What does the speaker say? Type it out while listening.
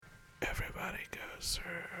Everybody goes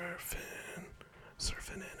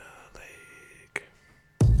surfing in a lake.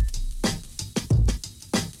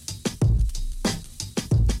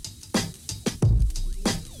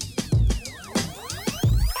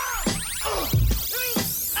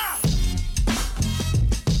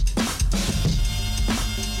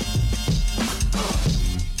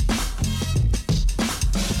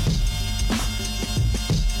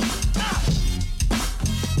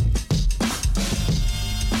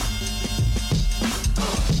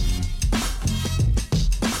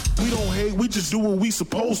 We just do what we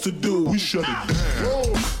supposed to do. We shut it down.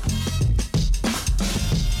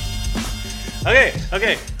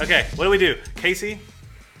 Okay. What do we do? Casey?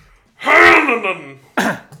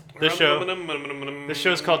 This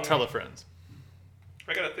show's called Tele-Friends.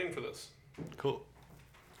 I got a thing for this. Cool.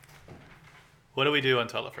 What do we do on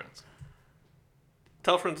Tele-Friends?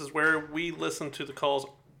 Tele-Friends is where we listen to the calls.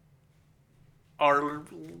 Back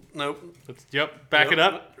it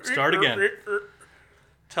up. Start again.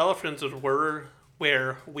 Tele-Friends is where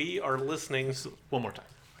we are listening. One more time.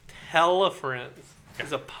 Tele-Friends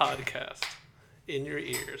is a podcast in your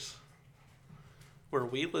ears where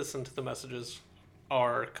we listen to the messages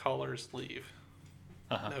our callers leave.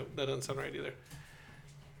 Uh-huh. No, that doesn't sound right either.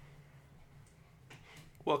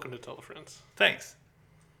 Welcome to Tele-Friends. Thanks.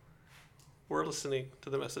 We're listening to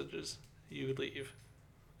the messages you leave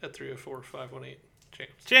at 304-518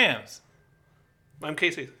 James. Jams. I'm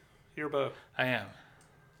Casey. You're Bo. I am.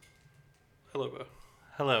 Hello, Bo.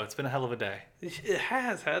 Hello. It's been a hell of a day. It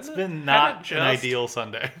has, hasn't it? It's been not an ideal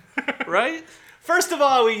Sunday. Right? First of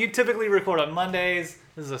all, we typically record on Mondays.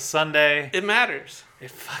 This is a Sunday. It matters.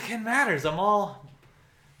 It fucking matters. What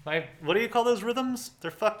do you call those rhythms?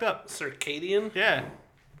 They're fucked up. Circadian? Yeah.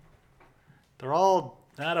 They're all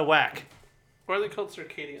out of whack. Why are they called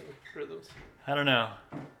circadian rhythms? I don't know.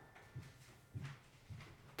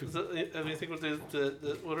 I mean, think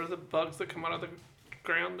what are the bugs that come out of the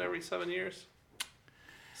ground every 7 years?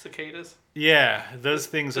 Cicadas? Yeah, those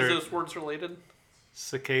things are... those words related?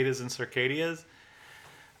 Cicadas and circadias.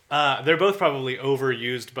 They're both probably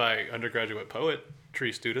overused by undergraduate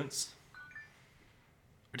poetry students.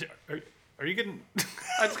 Are you getting...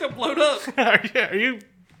 I just got blown up. Are you...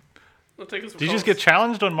 Did you just get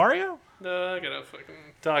challenged on Mario? No, I got a fucking...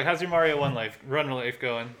 Dog, how's your Mario run life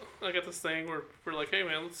going? I got this thing where we're like, hey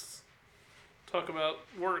man, let's talk about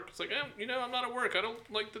work. It's like, I'm not at work. I don't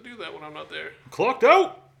like to do that when I'm not there. Clocked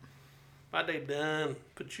out. My day done.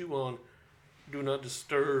 Put you on Do Not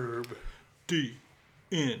Disturb.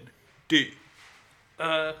 D-N-D.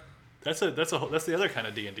 That's the other kind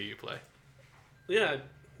of D&D you play. Yeah,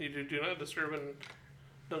 you do Not Disturb and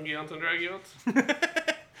Dungeons and Dragons.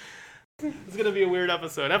 It's going to be a weird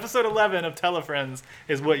episode. Episode 11 of Tele-Friends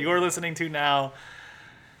is what you're listening to now.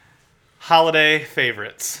 Holiday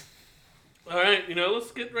favorites. All right,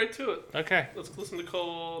 let's get right to it. Okay. Let's listen to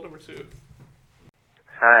call number 2.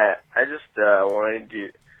 Hi, I just wanted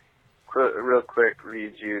to real quick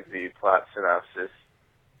read you the plot synopsis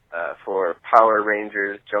for Power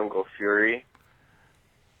Rangers Jungle Fury.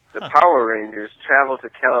 The Power Rangers travel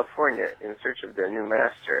to California in search of their new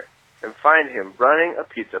master and find him running a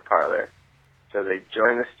pizza parlor, so they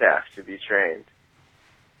join the staff to be trained.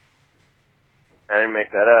 I didn't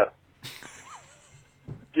make that up.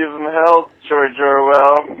 Give him hell, George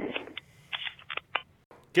Orwell.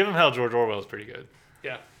 Give him hell, George Orwell is pretty good.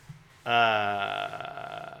 Yeah.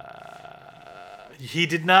 He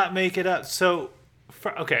did not make it up. So,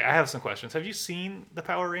 okay, I have some questions. Have you seen the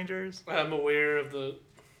Power Rangers? I'm aware of the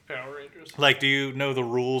Power Rangers. Like, do you know the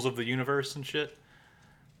rules of the universe and shit?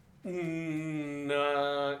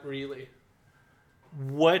 Not really.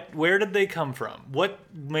 Where did they come from? What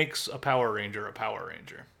makes a Power Ranger a Power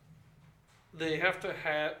Ranger? They have to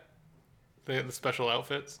have... They have the special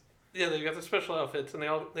outfits? Yeah, they got the special outfits, and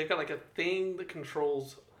they've got like a thing that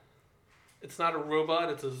controls... It's not a robot,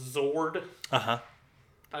 it's a Zord. Uh-huh.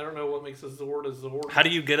 I don't know what makes a Zord a Zord. How do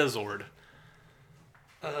you get a Zord?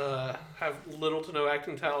 Have little to no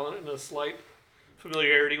acting talent and a slight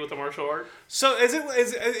familiarity with the martial art. So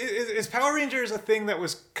is Power Rangers a thing that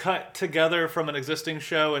was cut together from an existing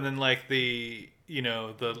show and then like the...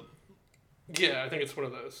 Yeah, I think it's one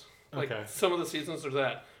of those. Like Okay. Some of the seasons are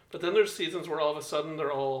that. But then there's seasons where all of a sudden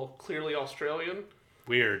they're all clearly Australian.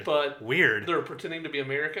 Weird. But Weird. They're pretending to be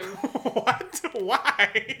American. What?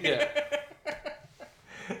 Why? Yeah.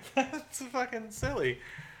 That's fucking silly.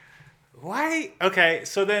 Why? Okay,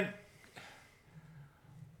 so then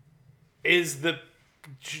is the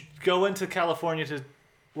going to California to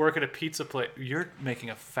work at a pizza place? You're making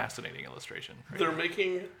a fascinating illustration. Right?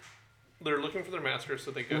 They're looking for their master,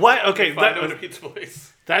 so they go. What? Okay, they find them at a pizza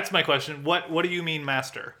place. That's my question. What do you mean,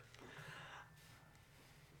 master?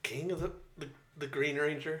 king of the Green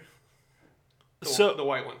Ranger. The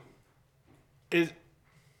white one.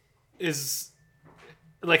 Is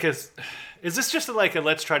like is this just like a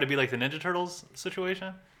let's try to be like the Ninja Turtles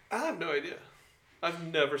situation? I have no idea. I've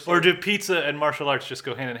never seen. Or do pizza and martial arts just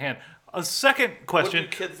go hand in hand? A second question: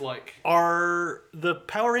 what do kids like? Are the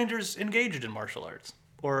Power Rangers engaged in martial arts?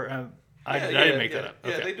 Or I didn't make that up.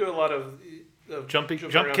 Yeah, Okay. they do a lot of jump around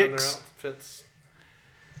kicks. in their outfits,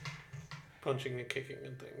 punching and kicking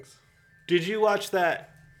and things. Did you watch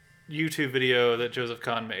that YouTube video that Joseph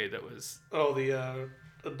Kahn made? That was the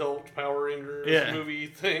adult Power Rangers movie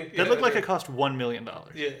thing. That looked like it cost $1 million.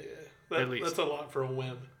 Yeah. At least that's a lot for a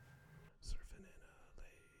win. Surfing in a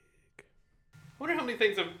lake. I wonder how many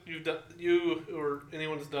things you've done, you or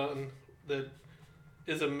anyone's done that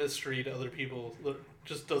is a mystery to other people that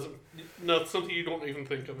just doesn't, something you don't even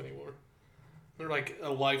think of anymore. They're like a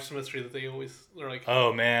life's mystery that they're like.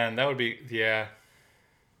 Oh man, that would be yeah.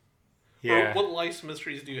 Or what life's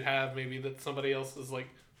mysteries do you have maybe that somebody else is like,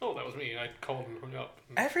 oh, that was me. I called and hung up.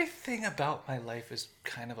 Everything about my life is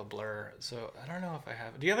kind of a blur, so I don't know if I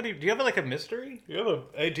have. Do you have like a mystery? Do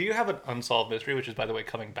you have an unsolved mystery, which is by the way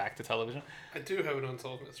coming back to television? I do have an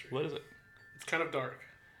unsolved mystery. What is it? It's kind of dark.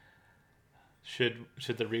 Should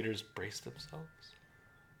the readers brace themselves?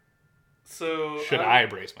 So should I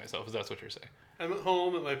brace myself? Is that what you're saying? I'm at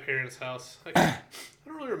home at my parents' house. I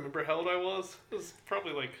don't really remember how old I was. It was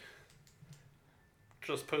probably like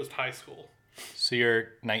just post high school. So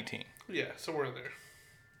you're 19. Yeah, somewhere in there.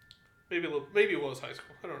 Maybe it was high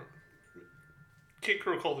school. I don't know. Can't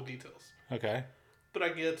recall the details. Okay. But I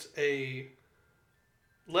get a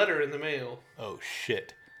letter in the mail. Oh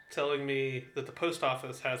shit. Telling me that the post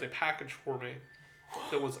office has a package for me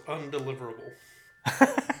that was undeliverable.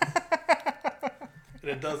 And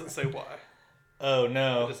it doesn't say why. Oh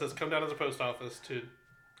no. It just says come down to the post office to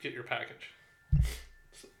get your package.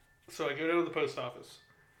 So I go down to the post office.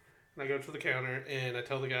 And I go to the counter and I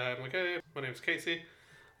tell the guy, I'm like, hey, my name's Casey.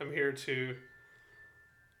 I'm here to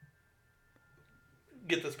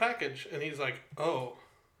get this package. And he's like, oh,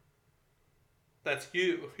 that's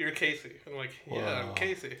you. You're Casey. I'm like, yeah, I'm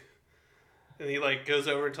Casey. And he like goes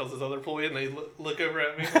over and tells his other employee and they look over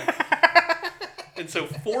at me. Like, and so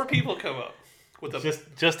 4 people come up with a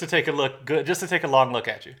just to take a look, just to take a long look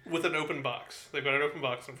at you. With an open box. They've got an open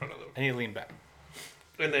box in front of them. And you lean back.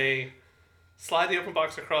 And they slide the open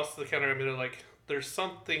box across the counter. I mean, they're like, there's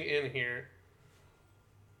something in here,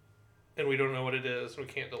 and we don't know what it is. We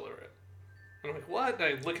can't deliver it. And I'm like, what? And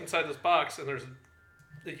I look inside this box, and there's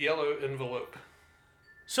a yellow envelope.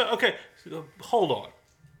 So, okay, hold on.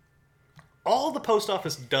 All the post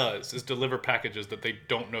office does is deliver packages that they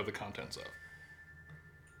don't know the contents of.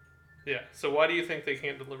 Yeah, so why do you think they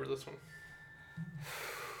can't deliver this one?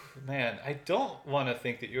 Man, I don't want to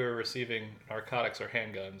think that you're receiving narcotics or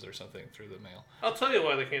handguns or something through the mail. I'll tell you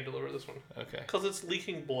why they can't deliver this one. Okay. Because it's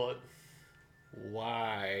leaking blood.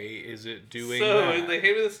 Why is it doing that? So, they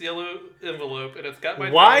gave me this yellow envelope, and it's got my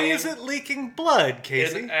Why name is it leaking blood,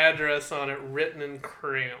 Casey? and address on it written in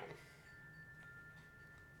crayon.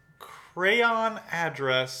 Crayon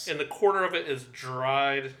address. In the corner of it is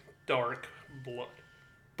dried, dark blood.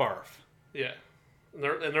 Barf. Yeah. And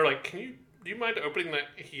they're like, do you mind opening that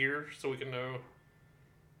here so we can know?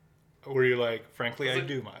 Were you like, frankly, I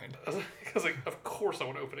do mind. I was like, of course I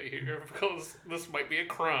want to open it here because this might be a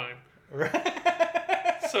crime. Right.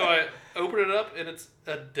 So I open it up and it's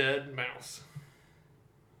a dead mouse.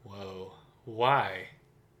 Whoa. Why?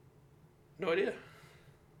 No idea.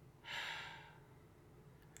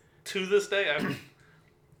 To this day, I have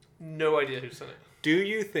no idea who sent it. Do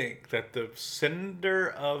you think that the sender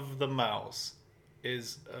of the mouse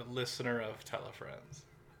is a listener of Tele-Friends?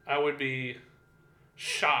 I would be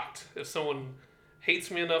shocked if someone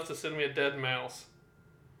hates me enough to send me a dead mouse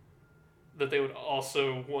that they would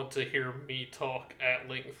also want to hear me talk at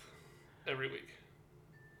length every week.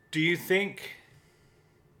 Do you think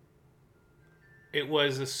it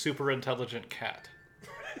was a super intelligent cat?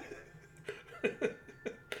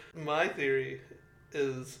 My theory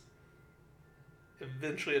is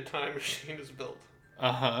eventually a time machine is built.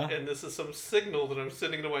 Uh-huh. And this is some signal that I'm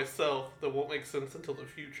sending to myself that won't make sense until the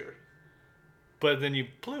future. But then you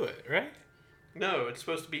blew it, right? No, it's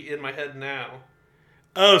supposed to be in my head now.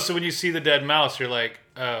 Oh, so when you see the dead mouse, you're like,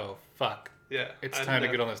 oh, fuck. Yeah. It's time to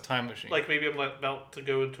get on this time machine. Like maybe I'm about to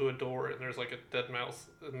go into a door and there's like a dead mouse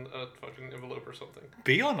in a fucking envelope or something.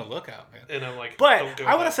 Be on the lookout, man. And I'm like, but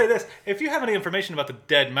I want to say this. If you have any information about the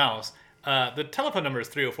dead mouse, the telephone number is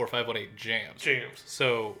 304-518-JAMS. Jams.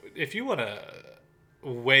 So if you want to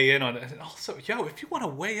weigh in on it, and also, if you want to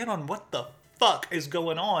weigh in on what the fuck is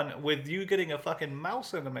going on with you getting a fucking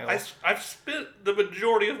mouse in the mail? I've spent the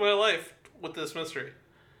majority of my life with this mystery.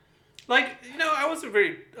 Like, I wasn't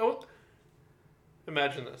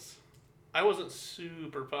imagine this. I wasn't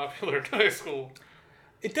super popular in high school.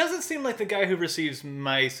 It doesn't seem like the guy who receives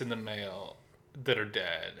mice in the mail that are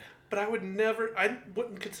dead. But I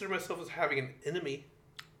wouldn't consider myself as having an enemy.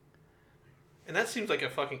 And that seems like a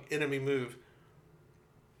fucking enemy move.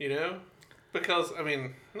 Because,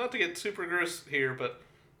 not to get super gross here, but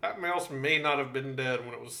that mouse may not have been dead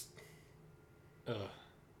when it was...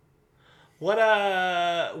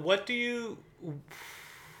 What do you...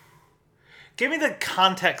 Give me the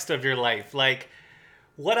context of your life. Like,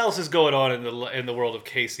 what else is going on in the world of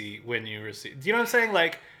Casey when you receive... Do you know what I'm saying?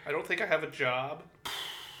 Like... I don't think I have a job.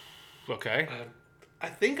 Okay. I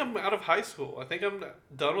think I'm out of high school. I think I'm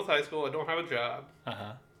done with high school. I don't have a job.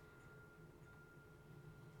 Uh-huh.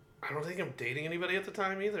 I don't think I'm dating anybody at the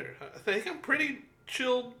time either. I think I'm pretty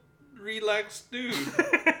chill, relaxed dude.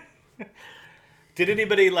 Did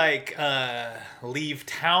anybody, leave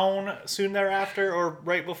town soon thereafter or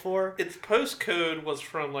right before? Its postcode was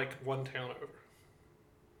from, one town over.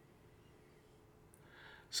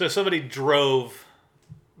 So somebody drove...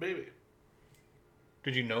 Maybe.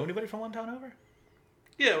 Did you know anybody from one town over?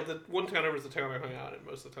 Yeah, the one town over is the town I hung out in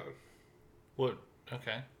most of the time. What?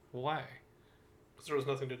 Okay. Why? Because there was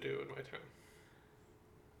nothing to do in my town.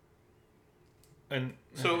 And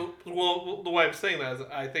so, the way I'm saying that is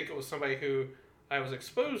I think it was somebody who I was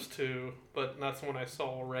exposed to, but not someone I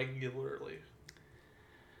saw regularly.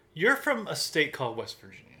 You're from a state called West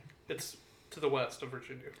Virginia. It's to the west of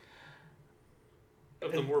Virginia.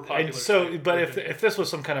 Of the more popular state, but if this was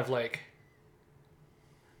some kind of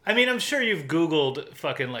I'm sure you've Googled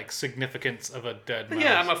fucking significance of a dead mouse.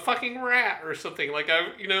 Yeah, I'm a fucking rat or something.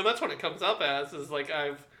 That's what it comes up as, is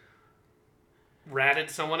I've ratted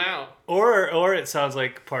someone out. Or it sounds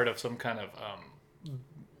like part of some kind of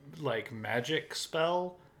magic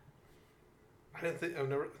spell. I didn't think I've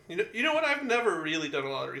never. You know what? I've never really done a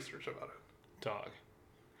lot of research about it. Dog.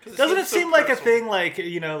 Doesn't it seem like personal. a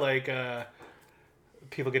thing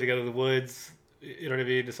people get together in the woods? You know what I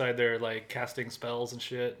mean? Decide they're casting spells and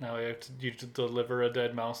shit. Now you have to deliver a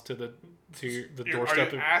dead mouse to the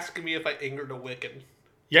doorstep. Are you asking me if I angered a Wiccan?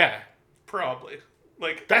 Yeah, probably.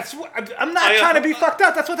 That's what I'm not trying to be fucked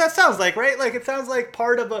up. That's what that sounds like, right? It sounds like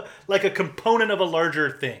part of a component of a larger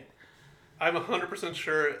thing. I'm 100%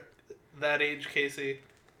 sure that age, Casey,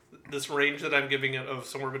 this range that I'm giving it of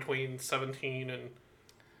somewhere between 17 and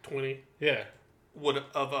 20, yeah, would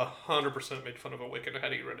have 100% made fun of a Wiccan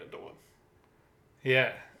had he run into one.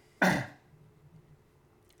 Yeah.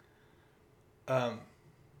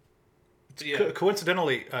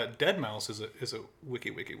 Coincidentally, Dead Mouse is a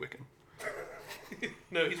wiki Wiccan.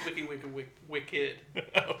 No, he's wicked.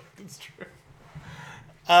 Oh, that's true.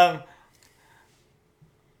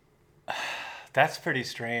 That's pretty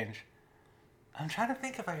strange. I'm trying to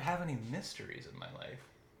think if I have any mysteries in my life.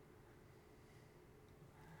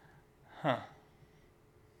 Huh.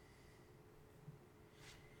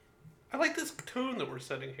 I like this tone that we're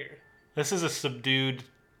setting here. This is a subdued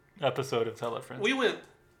episode of Tele-Fetus. We went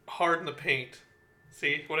hard in the paint.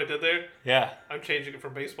 See what I did there? Yeah. I'm changing it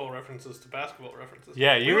from baseball references to basketball references.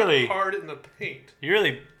 Yeah, we went hard in the paint. You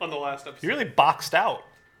really on the last episode. You really boxed out.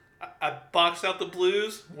 I boxed out the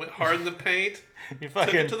Blues, went hard in the paint, you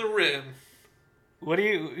fucking took it to the rim. What do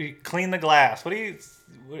you clean the glass? What do you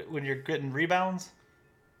when you're getting rebounds?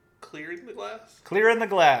 Clearing the glass. Clearing the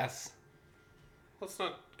glass. Let's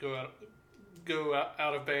not go out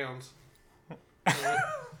of bounds. But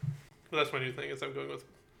that's my new thing. Is I'm going with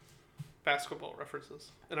basketball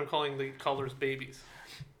references, and I'm calling the callers babies.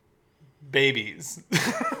 Babies.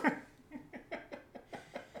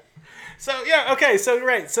 So yeah, okay, so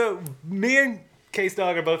right, so me and Case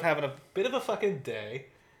Dog are both having a bit of a fucking day.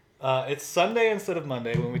 It's Sunday instead of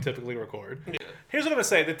Monday when we typically record. Yeah. Here's what I'm gonna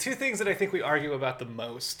say: the two things that I think we argue about the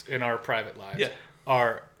most in our private lives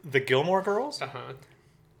are the Gilmore Girls,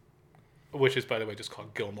 which is, by the way, just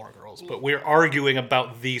called Gilmore Girls, but we're arguing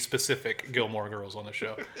about the specific Gilmore Girls on the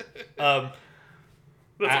show. That's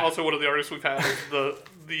also one of the artists we've had. Is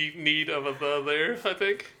the need of a the there, I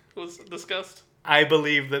think, was discussed. I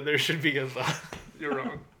believe that there should be a the. You're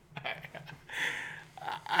wrong.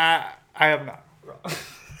 I am not wrong.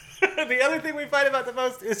 The other thing we fight about the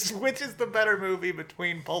most is which is the better movie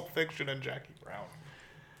between Pulp Fiction and Jackie Brown.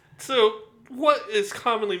 So, what is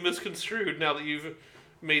commonly misconstrued now that you've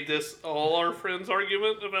made this all our friends'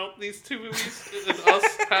 argument about these two movies and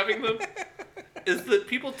us having them is that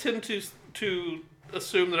people tend to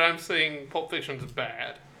assume that I'm saying Pulp Fiction is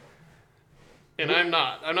bad. And I'm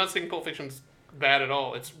not. I'm not saying Pulp Fiction's bad at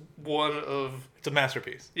all. It's one of... It's a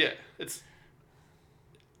masterpiece. Yeah, it's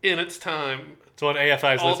in its time. It's on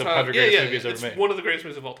AFI's list of 100 greatest movies ever made. It's one of the greatest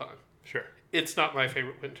movies of all time. Sure. It's not my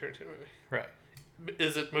favorite Quentin Tarantino movie. Right.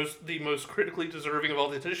 Is it the most critically deserving of all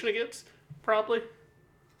the attention it gets? Probably.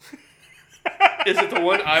 Is it the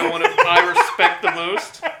one I respect the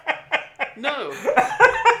most? No.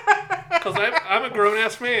 Because I'm a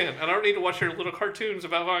grown-ass man, and I don't need to watch your little cartoons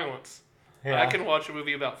about violence. Yeah. I can watch a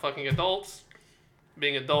movie about fucking adults,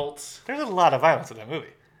 being adults. There's a lot of violence in that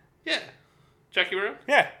movie. Yeah. Jackie Brown?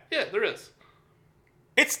 Yeah. Yeah, there is.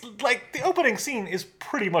 It's like, the opening scene is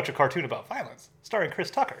pretty much a cartoon about violence, starring Chris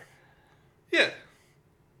Tucker. Yeah.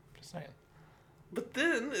 Just saying. But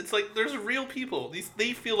then, it's like, there's real people.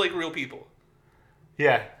 They feel like real people.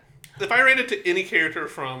 Yeah. If I ran into any character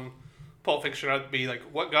from Pulp Fiction, I'd be like,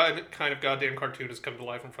 what kind of goddamn cartoon has come to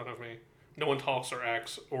life in front of me? No one talks or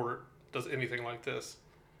acts or does anything like this.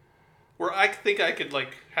 Where I think I could,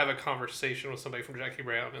 like, have a conversation with somebody from Jackie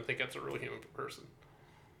Brown and think that's a real human person.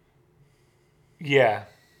 Yeah.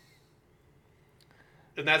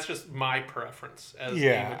 And that's just my preference as a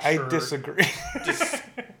mature, I disagree.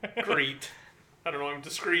 Discreet. I don't know, I'm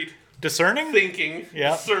discreet. Discerning? Thinking.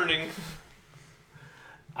 Yeah. Discerning.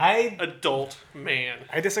 Adult man.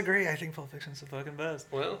 I disagree. I think Pulp Fiction's the fucking best.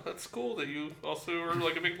 Well, that's cool that you also are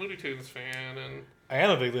like a big Looney Tunes fan, and I am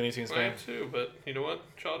a big Looney Tunes fan. I am too, but you know what?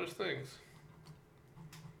 Childish things.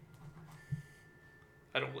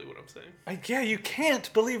 I don't believe what I'm saying. Yeah, you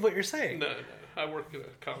can't believe what you're saying. No. I work at a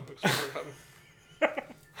comic book store.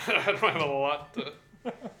 I don't have a lot to...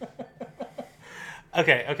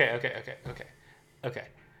 Okay.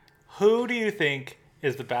 Who do you think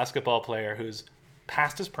is the basketball player who's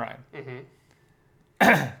past his prime?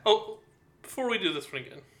 Mm-hmm. Oh, before we do this one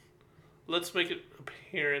again, let's make it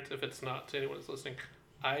apparent, if it's not to anyone who's listening,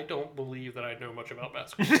 I don't believe that I know much about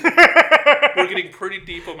basketball. We're getting pretty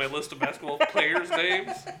deep on my list of basketball players'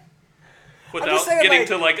 names without getting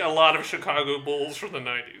to like a lot of Chicago Bulls from the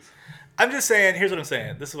 90s. I'm just saying, here's what I'm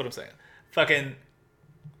saying. This is what I'm saying. Fucking,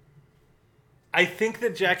 I think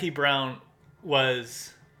that Jackie Brown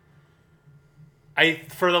was...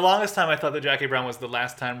 for the longest time, I thought that Jackie Brown was the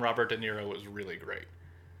last time Robert De Niro was really great.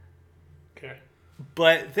 Okay.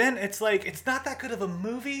 But then it's like, it's not that good of a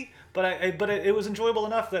movie, but it was enjoyable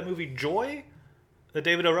enough. That movie Joy, the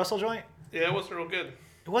David O. Russell joint. Yeah, it wasn't real good.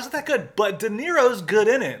 It wasn't that good, but De Niro's good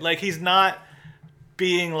in it. Like, he's not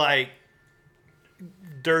being like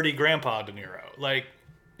dirty grandpa De Niro. Like,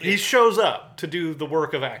 he shows up to do the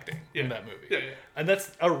work of acting in that movie. Yeah. And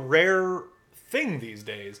that's a rare thing these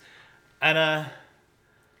days. And I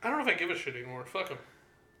don't know if I give a shit anymore. Fuck him.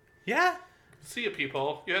 Yeah? See ya,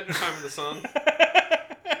 people. You had your time in the sun.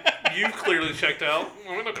 You've clearly checked out.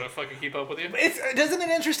 Well, we're not going to fucking keep up with you. Isn't it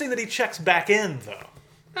interesting that he checks back in, though?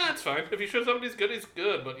 That's fine. If he shows up and he's good, he's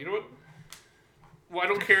good. But you know what? Well, I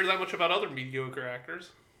don't care that much about other mediocre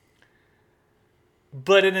actors.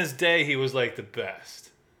 But in his day, he was like the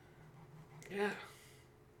best. Yeah.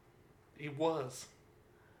 He was.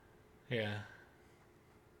 Yeah.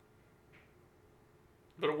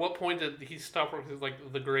 But at what point did he stop working with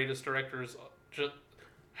like the greatest directors? Just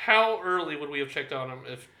how early would we have checked on him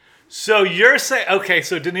if... So you're saying... Okay,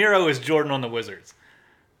 so De Niro is Jordan on the Wizards.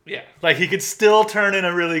 Yeah. Like, he could still turn in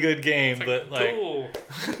a really good game, but like... Cool.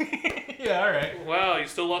 Yeah, alright. Wow, you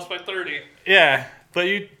still lost by 30. Yeah, but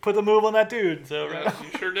you put the move on that dude, so... Yeah,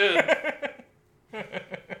 you sure did.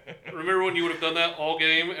 Remember when you would have done that all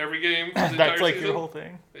game, every game? That's like your whole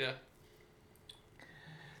thing? Yeah.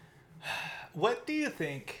 What do you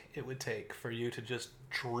think it would take for you to just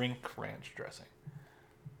drink ranch dressing?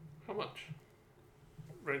 How much?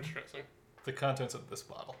 Ranch dressing? The contents of this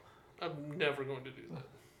bottle. I'm never going to do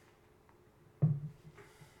that.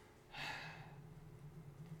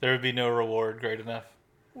 There would be no reward great enough?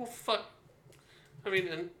 Well, fuck. I mean,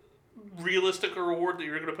 and realistic reward that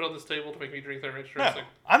you're going to put on this table to make me drink that ranch dressing? No,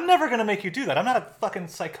 I'm never going to make you do that. I'm not a fucking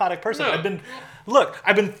psychotic person. No. I've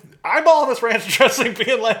been eyeballing this ranch dressing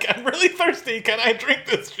being like, I'm really thirsty. Can I drink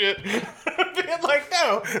this shit? Being like,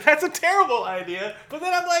 no, that's a terrible idea. But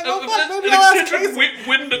then I'm like, oh, fuck, maybe I'll ask Casey.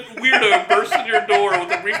 Weirdo bursts in your door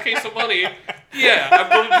with a briefcase of money. Yeah, I'm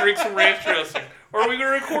going to drink some ranch dressing. Or are we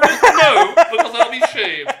going to record it? No, because I'll be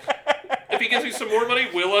shaved. If he gives me some more money,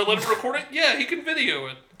 will I let him record it? Yeah, he can video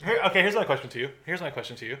it. Here's my question to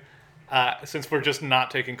you. Since we're just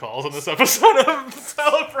not taking calls on this episode of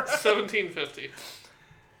Celebrate. 1750.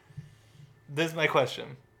 This is my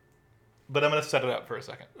question. But I'm going to set it up for a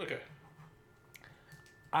second. Okay.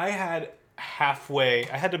 I had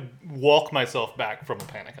to walk myself back from a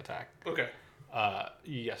panic attack. Okay.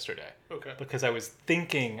 Yesterday. Okay. Because I was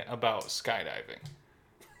thinking about skydiving.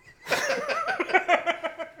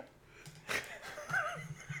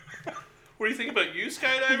 What do you think about you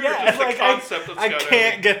skydiving? Yeah, or just like the concept of skydiving? I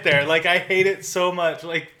can't get there. Like I hate it so much.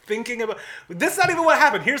 Like thinking about this is not even what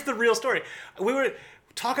happened. Here's the real story. We were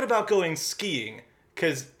talking about going skiing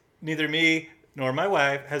because neither me nor my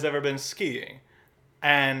wife has ever been skiing,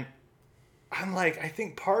 and I'm like, I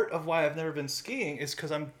think part of why I've never been skiing is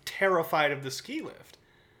because I'm terrified of the ski lift.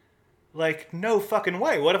 Like, no fucking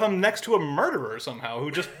way. What if I'm next to a murderer somehow who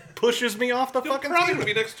just pushes me off the You'll fucking probably ski gonna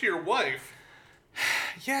be lift? next to your wife.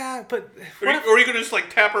 Yeah, but Or are you gonna just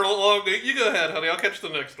like tap her along? You go ahead, honey. I'll catch the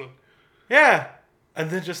next one. yeah, and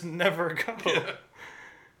then just never go. Yeah.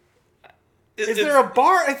 Is there a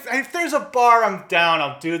bar? If there's a bar, I'm down.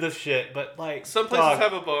 I'll do the shit. But like, Some places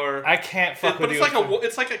have a bar. I can't fuck with but you.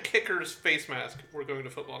 it's like a kicker's face mask. We're going to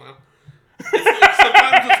football now.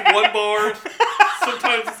 Sometimes it's one bar.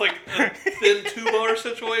 Sometimes it's like a thin 2-bar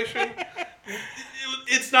situation.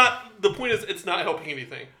 It's not. The point is, it's not helping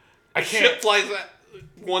anything. If shit flies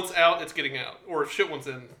once out, it's getting out. Or if shit wants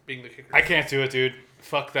in, being the kicker. I can't do it, dude.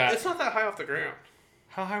 Fuck that. It's not that high off the ground.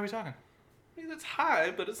 How high are we talking? I mean, it's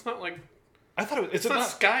high, but it's not like. I thought it's not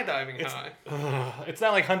skydiving high. It's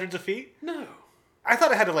not like hundreds of feet? No. I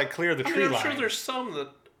thought it had to like clear the tree line. I'm sure there's some that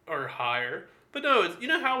are higher. But no, you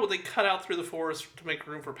know how they cut out through the forest to make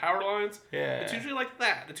room for power lines? Yeah. It's usually like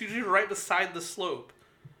that. It's usually right beside the slope.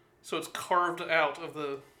 So it's carved out of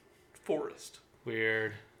the forest.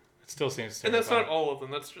 Weird. It still seems terrifying. And that's not all of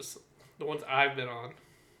them. That's just the ones I've been on.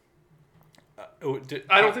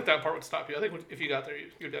 I don't think that part would stop you. I think if you got there,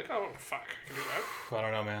 you'd be like, oh, fuck, I can do that. I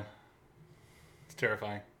don't know, man. It's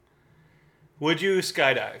terrifying. Would you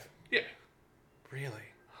skydive? Yeah.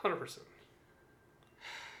 Really? 100%.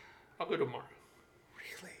 I'll go tomorrow.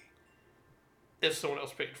 Really? If someone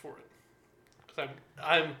else paid for it. Because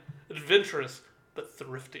I'm adventurous, but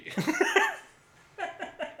thrifty.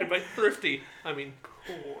 And by thrifty, I mean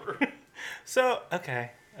poor. So,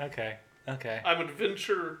 okay. I'm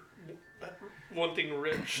adventure wanting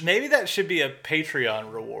rich. Maybe that should be a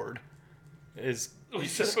Patreon reward. We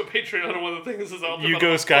set up a Patreon, and one of the things is you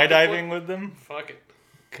go skydiving with them? Fuck it.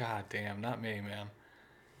 God damn, not me, man.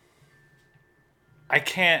 I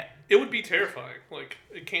can't. It would be terrifying. Like,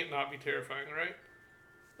 it can't not be terrifying, right?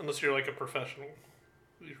 Unless you're like a professional.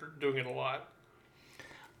 You're doing it a lot.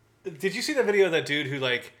 Did you see the video of that dude who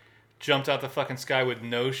like jumped out the fucking sky with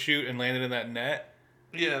no chute and landed in that net?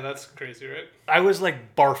 Yeah, that's crazy, right? I was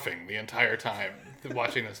like barfing the entire time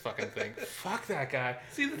watching this fucking thing. Fuck that guy.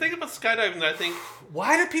 See, the thing about skydiving that I think...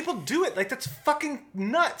 Why do people do it? Like, that's fucking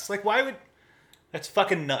nuts. Like, why would... That's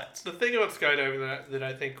fucking nuts. The thing about skydiving that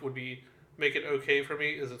I think would be... Make it okay for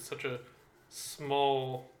me is it's such a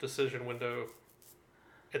small decision window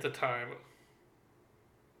at the time.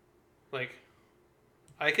 Like,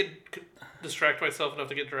 I could distract myself enough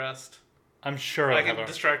to get dressed. I'm sure I can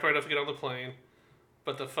distract myself enough to get on the plane.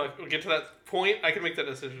 But get to that point, I can make that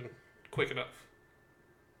decision quick enough.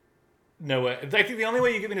 No way. I think the only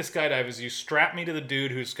way you get me to skydive is you strap me to the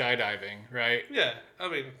dude who's skydiving, right? Yeah, I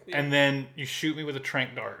mean... Yeah. And then you shoot me with a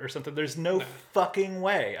tranq dart or something. There's no fucking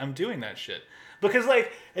way I'm doing that shit. Because,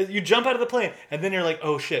 like, you jump out of the plane, and then you're like,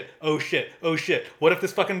 oh shit. What if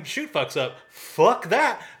this fucking chute fucks up? Fuck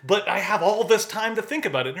that. But I have all this time to think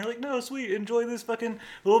about it. And you're like, no, sweet, enjoy this fucking,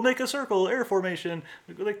 we'll make a circle, air formation,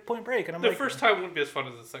 like Point Break. And I'm the first time wouldn't be as fun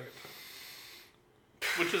as the second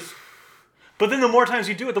time. Which is... But then the more times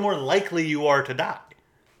you do it, the more likely you are to die.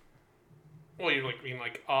 Well, you mean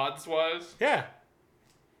odds-wise? Yeah.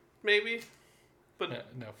 Maybe. But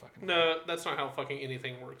no fucking. No, that's not how fucking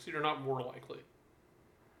anything works. You're not more likely.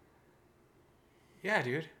 Yeah,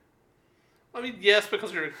 dude. I mean, yes,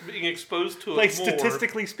 because you're being exposed to it like more.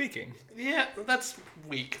 Statistically speaking. Yeah, that's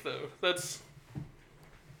weak though. That's.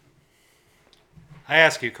 I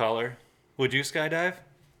ask you, caller, would you skydive?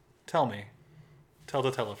 Tell me. Tell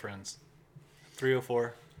the telefriends.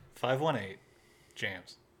 304-518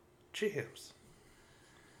 Jams. Jams.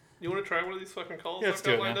 You want to try one of these fucking calls? Yeah, let's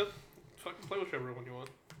do it, man. Fucking play whichever one you want.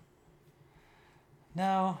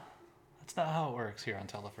 No, that's not how it works here on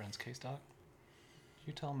Telefriends, K-Stock.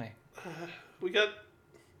 You tell me. We got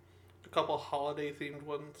a couple holiday-themed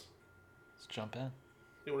ones. Let's jump in.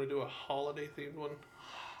 You want to do a holiday-themed one?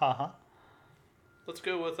 Uh-huh. Let's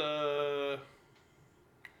go with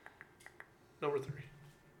number 3.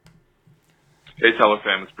 Hey,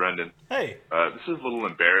 Telefam, it's Brendan. Hey. This is a little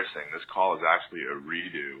embarrassing. This call is actually a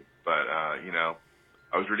redo, but,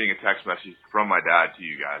 I was reading a text message from my dad to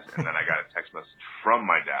you guys, and then I got a text message from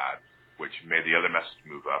my dad, which made the other message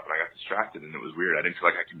move up, and I got distracted, and it was weird. I didn't feel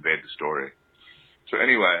like I conveyed the story. So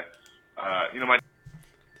anyway,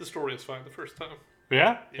 The story is fine the first time.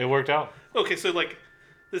 Yeah? It worked out. Okay, so,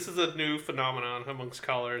 this is a new phenomenon amongst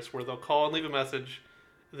callers where they'll call and leave a message,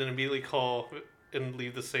 and then immediately call and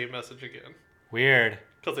leave the same message again. Weird.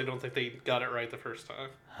 Because they don't think they got it right the first time.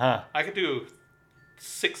 Huh. I could do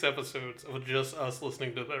 6 episodes of just us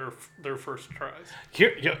listening to their first tries.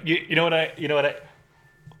 Here, you know what I.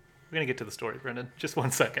 We're gonna get to the story, Brendan. Just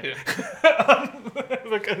one second. Yeah.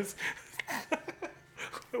 Because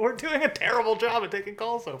we're doing a terrible job at taking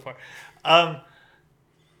calls so far.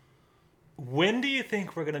 When do you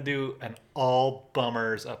think we're gonna do an all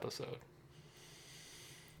bummers episode?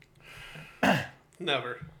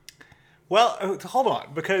 Never. Well, hold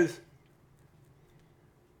on, because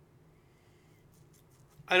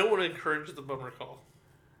I don't want to encourage the bummer call.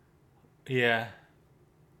 yeah.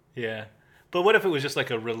 But what if it was just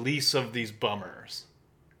like a release of these bummers?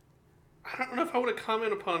 I don't know if I want to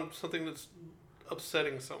comment upon something that's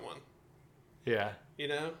upsetting someone. Yeah. You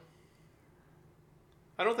know?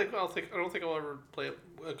 I don't think I'll ever play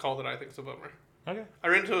a call that I think is a bummer. Okay. I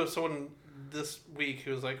ran into someone this week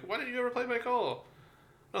who was like, "Why did you ever play my call?"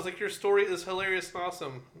 And I was like, "Your story is hilarious and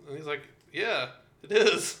awesome." And he's like, "Yeah, it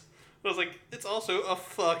is." And I was like, "It's also a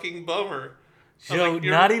fucking bummer." Joe, like,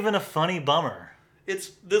 not even a funny bummer.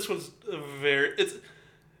 This one's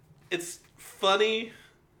it's funny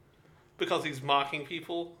because he's mocking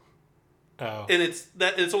people. Oh. And it's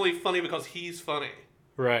only funny because he's funny.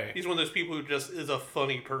 Right. He's one of those people who just is a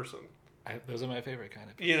funny person. Those are my favorite kind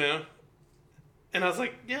of people. You know? And I was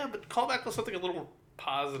like, yeah, but call back with something a little more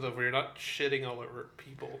positive where you're not shitting all over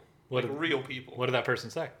people. Real people. What did that person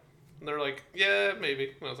say? And they're like, yeah,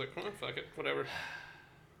 maybe. And I was like, oh, fuck it, whatever.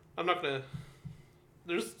 I'm not going to...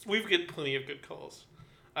 We get plenty of good calls.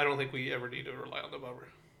 I don't think we ever need to rely on the bummer.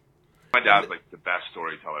 My dad's like the best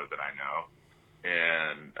storyteller that I know.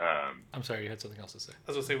 And I'm sorry, you had something else to say.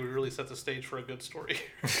 I was going to say, we really set the stage for a good story.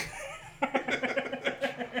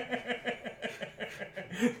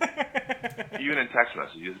 even in text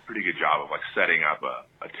messages, he does a pretty good job of like setting up a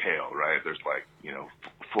tale, right? There's like,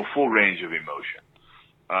 full range of emotion.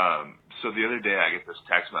 So the other day I get this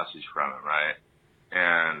text message from him, right?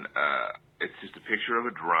 And it's just a picture of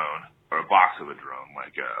a drone, or a box of a drone,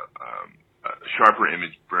 like a Sharper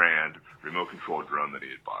Image brand remote control drone that he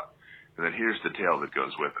had bought. And then here's the tale that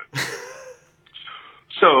goes with it.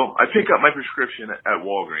 So I pick up my prescription at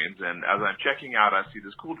Walgreens, and as I'm checking out, I see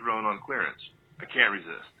this cool drone on clearance. I can't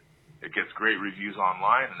resist. It gets great reviews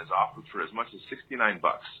online and is offered for as much as $69.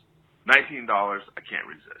 $19, I can't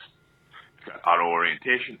resist. It's got auto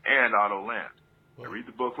orientation and auto land. I read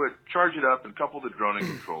the booklet, charge it up, and couple the drone and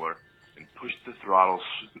controller, and push the throttle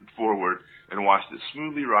forward and watch it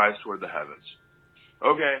smoothly rise toward the heavens.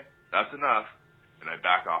 Okay, that's enough. And I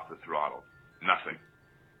back off the throttle. Nothing.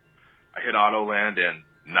 I hit auto land and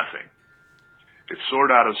nothing. It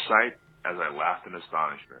soared out of sight as I laughed in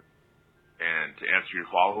astonishment. And to answer your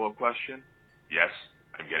follow-up question, yes,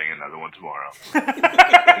 I'm getting another one tomorrow.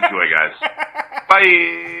 Enjoy, guys.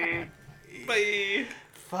 Bye! Bye!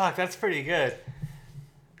 Fuck, that's pretty good.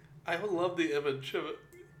 I love the image of it.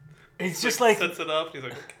 It's just like... Sets it up, and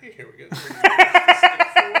he's like, okay, here we go.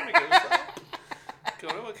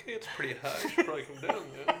 Going, okay, it's pretty high. I should probably come down,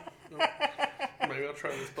 yeah. No. Maybe I'll try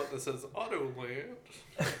this button that says auto land.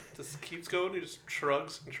 Just keeps going, he just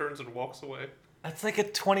shrugs and turns and walks away. That's like a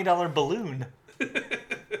 $20 balloon.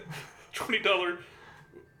 $20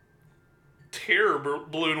 terror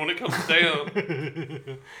balloon when it comes down.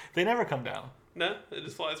 They never come down. No, it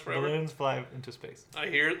just flies forever. Balloons fly into space. I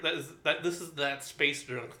hear this is that space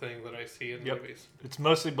junk thing that I see in movies. It's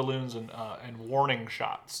mostly balloons and warning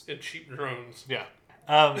shots. And cheap drones. Yeah.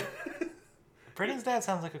 Brendan's dad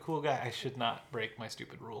sounds like a cool guy. I should not break my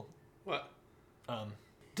stupid rule. What?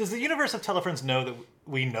 Does the universe of Telefriends know that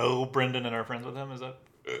we know Brendan and are friends with him? Is that?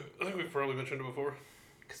 I think we've probably mentioned it before.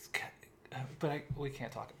 We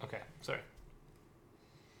can't talk. Okay, sorry.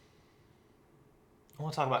 I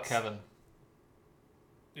want to talk about Kevin.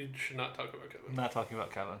 You should not talk about Kevin. I'm not talking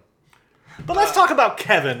about Kevin. But let's talk about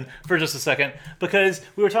Kevin for just a second, because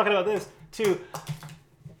we were talking about this too.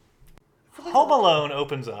 Home Alone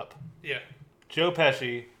opens up. Yeah. Joe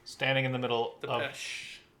Pesci standing in the middle of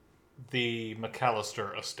Pesh. the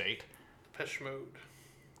McAllister estate. Pesh mode.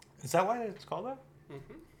 Is that why it's called that?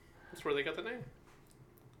 Mm-hmm. That's where they got the name.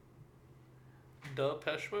 Duh,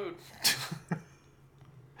 Pesh mode.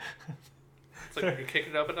 It's like you're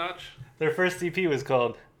kicking it up a notch. Their first EP was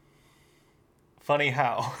called Funny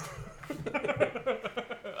How.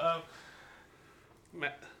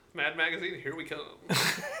 Mad Magazine, here we come.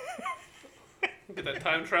 Get that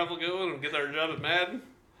time travel going and get our job at Mad.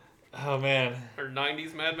 Oh, man. Our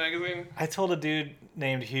 90s Mad Magazine. I told a dude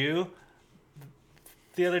named Hugh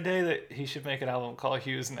the other day that he should make an album called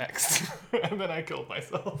Hugh's Next. And then I killed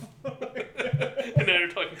myself. And now you're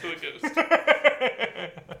talking to a ghost.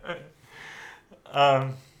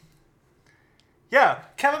 Yeah,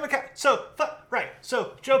 Kevin McCall.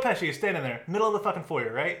 So Joe Pesci is standing there, middle of the fucking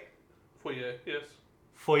foyer, right? Foyer, yes.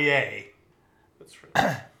 Foyer. That's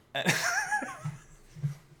right.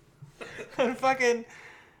 And fucking,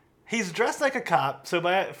 he's dressed like a cop, so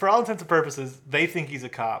for all intents and purposes, they think he's a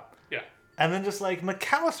cop. Yeah. And then just like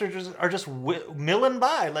McAllister are just milling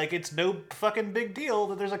by like it's no fucking big deal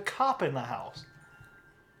that there's a cop in the house.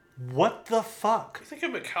 What the fuck? You think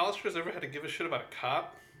if McAllister's ever had to give a shit about a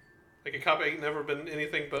cop? Like, a cop ain't never been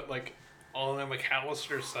anything but, like, on the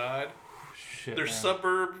McAllister side. Shit, They're man.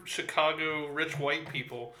 suburb Chicago rich white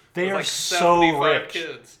people. They with are like so 75 rich.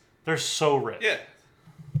 Kids. They're so rich. Yeah.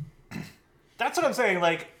 That's what I'm saying.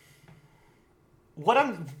 Like, what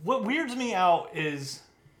weirds me out is,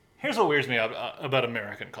 here's what weirds me out about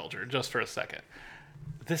American culture. Just for a second,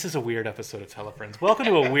 this is a weird episode of Tele-Friends. Welcome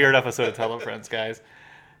to a weird episode of Tele-Friends, guys.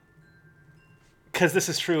 Because this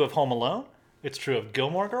is true of Home Alone. It's true of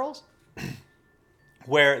Gilmore Girls,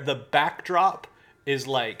 where the backdrop is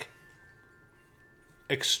like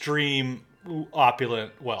extreme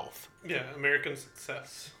opulent wealth. Yeah, American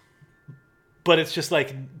success. But it's just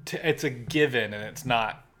like, it's a given and it's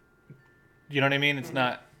not, you know what I mean? It's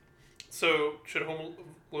not. So, should Home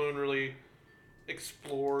Alone really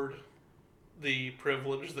explored the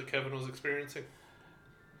privilege that Kevin was experiencing?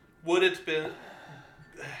 Would it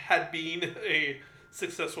had been a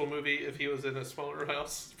successful movie if he was in a smaller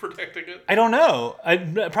house protecting it? I don't know.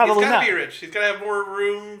 Probably He's not. gotta be rich. He's gotta have more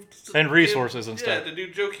room And resources and stuff. Yeah, to do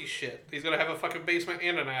jokey shit. He's gotta have a fucking basement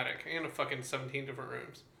and an attic and a fucking 17 different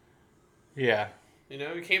rooms. Yeah. You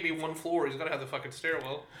know, he can't be one floor. He's gotta have the fucking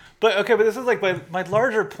stairwell. But this is like my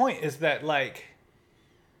larger point is that like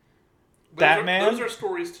Batman. Those are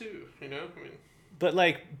stories too. You know, I mean. But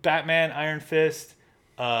like Batman, Iron Fist,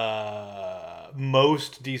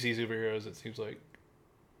 most DC superheroes, it seems like.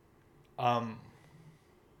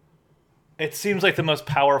 It seems like the most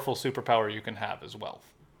powerful superpower you can have is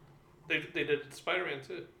wealth. They did Spider-Man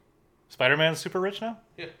too. Spider-Man's super rich now?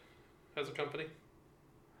 Yeah, has a company.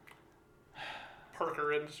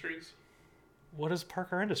 Parker Industries. What does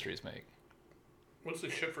Parker Industries make?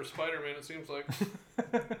 Mostly shit for Spider-Man, it seems like.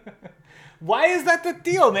 Why is that the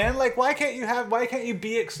deal, man? Like, why can't you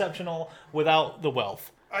be exceptional without the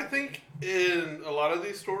wealth? I think in a lot of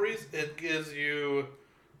these stories, it gives you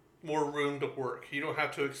more room to work. You don't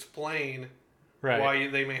have to explain why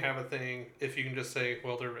they may have a thing if you can just say,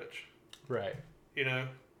 well, they're rich. Right. You know?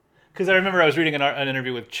 Because I remember I was reading an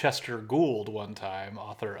interview with Chester Gould one time,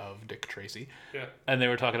 author of Dick Tracy. Yeah. And they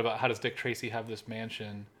were talking about how does Dick Tracy have this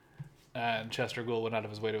mansion, and Chester Gould went out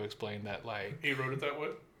of his way to explain that, like... He wrote it that way?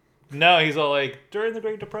 No, he's all like, during the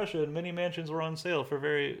Great Depression, many mansions were on sale for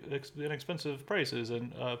very inexpensive prices,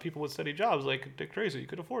 and people with steady jobs like Dick Tracy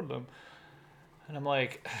could afford them. And I'm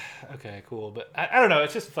like, okay, cool, but I don't know,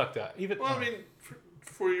 it's just fucked up. I mean,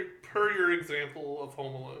 per your example of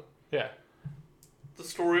Home Alone. Yeah. The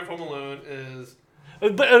story of Home Alone is...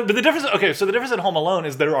 But the difference, okay, so the difference in Home Alone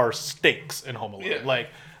is there are stakes in Home Alone. Yeah. Like,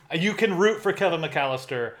 you can root for Kevin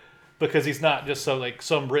McAllister because he's not just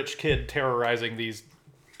some rich kid terrorizing these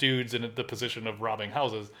dudes in the position of robbing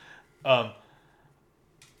houses. Not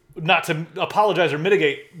to apologize or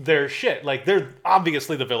mitigate their shit. Like, they're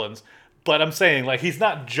obviously the villains. But I'm saying, like, he's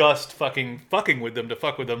not just fucking with them to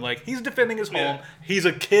fuck with them. Like, he's defending his home. Yeah. He's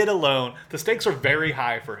a kid alone. The stakes are very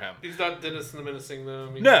high for him. He's not Dennis the Menacing, though.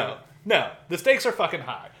 I mean, no. The stakes are fucking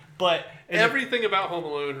high. But everything about Home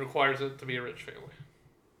Alone requires it to be a rich family.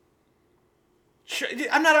 Sure,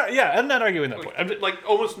 I'm not arguing that point. Like,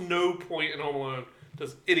 almost no point in Home Alone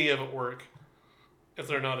does any of it work if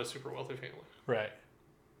they're not a super wealthy family. Right.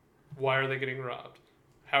 Why are they getting robbed?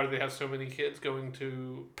 How do they have so many kids going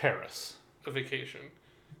to Paris a vacation?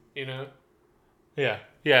 You know? Yeah.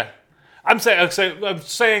 I'm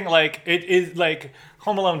saying like it is like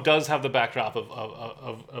Home Alone does have the backdrop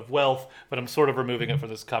of wealth, but I'm sort of removing it from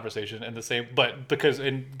this conversation and but because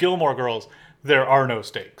in Gilmore Girls there are no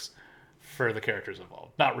stakes for the characters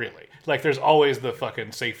involved. Not really. Like there's always the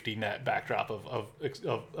fucking safety net backdrop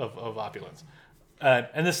of opulence.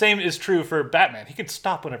 And the same is true for Batman. He can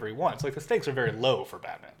stop whenever he wants. Like, the stakes are very low for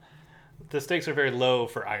Batman. The stakes are very low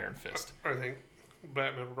for Iron Fist. I think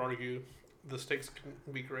Batman would argue the stakes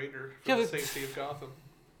can be greater for the safety of Gotham.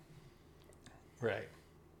 Right.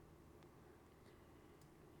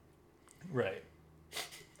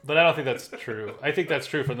 But I don't think that's true. I think that's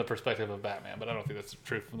true from the perspective of Batman, but I don't think that's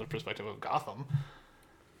true from the perspective of Gotham.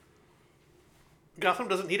 Gotham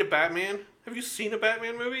doesn't need a Batman? Have you seen a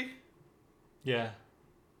Batman movie? Yeah.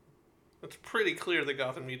 It's pretty clear that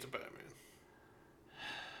Gotham needs a Batman.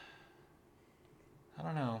 I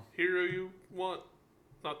don't know. Hero you want,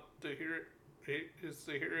 not the hero. Is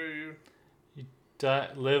the hero you...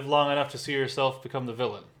 Live long enough to see yourself become the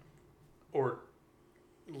villain. Or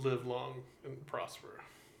live long and prosper.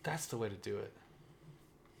 That's the way to do it.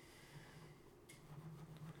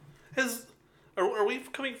 Are we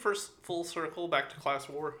coming first full circle back to class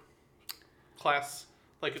war? Class,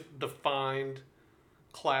 like defined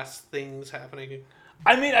class things happening?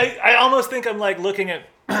 I mean, I almost think I'm like looking at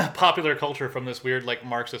popular culture from this weird like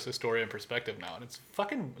Marxist historian perspective now. And it's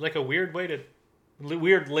fucking like a weird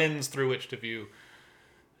lens through which to view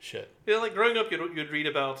shit. Yeah, like growing up, you'd read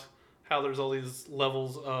about how there's all these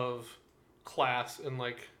levels of class in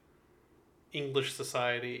like English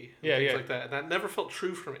society and things like that. And that never felt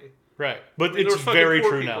true for me. Right. But there it's was very poor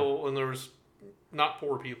true people, now. And there was not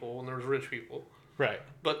poor people, and there was rich people. Right.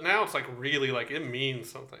 But now it's like really like it means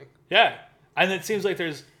something. Yeah. And it seems like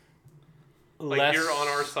there's like less... you're on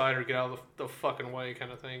our side or get out of the fucking way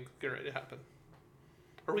kind of thing. Get ready to happen.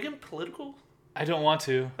 Are we getting political? I don't want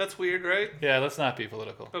to. That's weird, right? Yeah, let's not be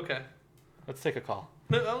political. Okay. Let's take a call.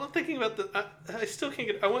 No, I'm thinking about I still can't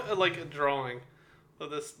get... I want like a drawing of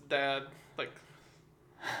this dad, like...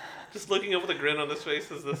 Just looking up with a grin on his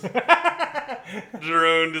face as this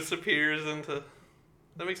drone disappears into...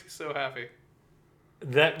 That makes me so happy.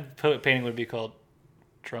 That painting would be called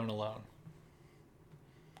Drone Alone.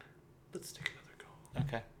 Let's take another call.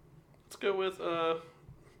 Okay. Let's go with,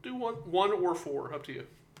 do one or four. Up to you.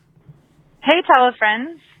 Hey,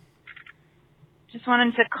 Tele-Friends. Just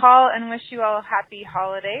wanted to call and wish you all happy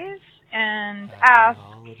holidays and ask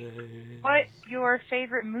what your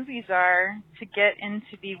favorite movies are to get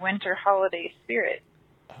into the winter holiday spirit.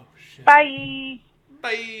 Oh, shit. Bye.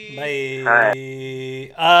 Bye.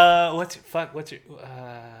 Hi. What's your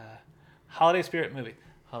holiday spirit movie?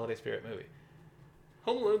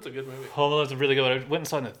 Home Alone's a good movie. Home Alone's a really good one. I went and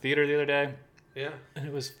saw it in the theater the other day. Yeah. And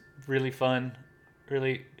it was really fun.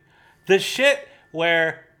 Really. The shit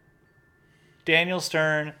where Daniel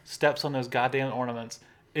Stern steps on those goddamn ornaments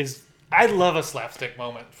is... I love a slapstick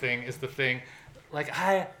moment thing is the thing. Like,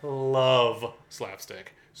 I love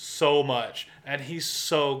slapstick so much. And he's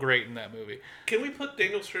so great in that movie. Can we put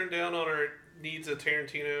Daniel Stern down on our needs a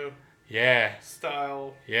Tarantino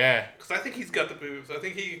style? Yeah. Because I think he's got the boobs. I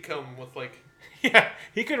think he could come with like... Yeah,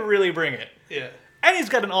 he could really bring it. Yeah. And he's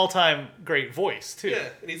got an all-time great voice, too. Yeah,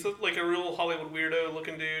 and he's like a real Hollywood weirdo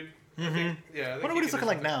looking dude. Mm-hmm. I think Wonder what he's looking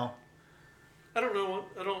like now. I don't know.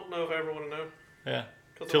 I don't know if I ever want to know. Yeah.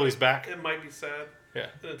 Till he's back. It might be sad. Yeah.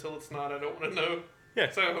 And until it's not, I don't want to know.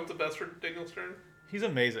 Yeah. So I hope the best for Daniel Stern. He's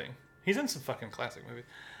amazing. He's in some fucking classic movies.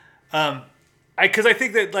 Because I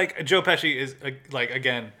think that like Joe Pesci is like,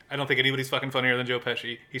 again, I don't think anybody's fucking funnier than Joe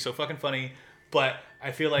Pesci. He's so fucking funny, but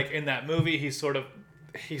I feel like in that movie he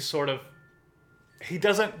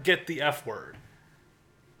doesn't get the F word.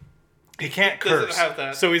 He can't curse, have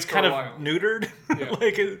that so he's kind of neutered. Yeah.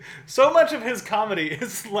 Like so much of his comedy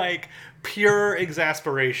is like pure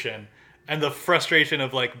exasperation and the frustration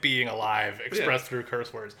of like being alive expressed through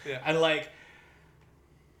curse words. Yeah. And like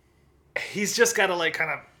he's just got to like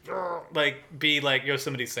kind of like be like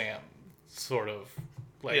Yosemite Sam, sort of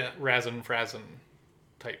like razzin' frazzin'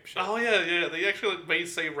 type shit. Oh yeah. They actually may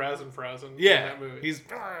say razzin' frazzin' in that movie. He's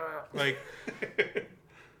like.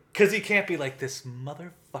 Because he can't be like this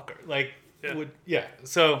motherfucker. Like,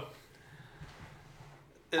 so.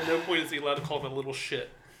 At no point is he allowed to call him a little shit.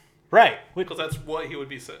 Right. Because that's what he would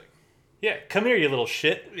be saying. Yeah, come here, you little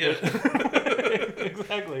shit. Yeah.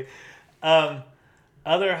 Exactly.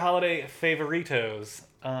 Other holiday favoritos.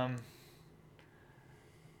 I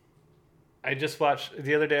just watched,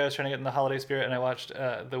 the other day I was trying to get in the holiday spirit, and I watched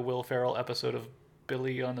the Will Ferrell episode of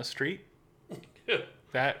Billy on the Street. Yeah.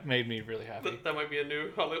 That made me really happy. That might be a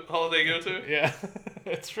new holiday go-to. Yeah,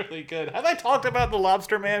 it's really good. Have I talked about the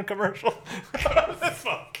Lobsterman commercial?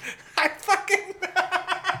 Fuck. I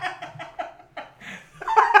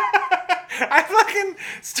fucking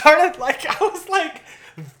started, like, I was like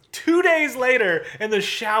 2 days later in the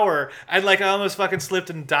shower, and like I almost fucking slipped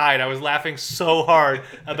and died. I was laughing so hard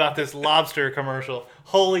about this lobster commercial.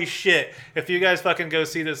 Holy shit. If you guys fucking go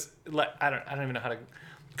see this, I don't even know how to...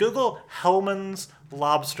 Google Hellman's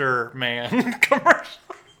Lobsterman commercial.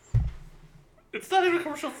 It's not even a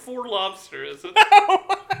commercial for lobster, is it? No.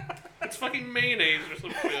 It's fucking mayonnaise or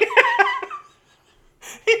some shit.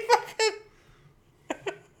 He fucking...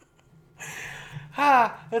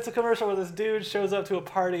 It's a commercial where this dude shows up to a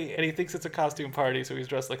party and he thinks it's a costume party, so he's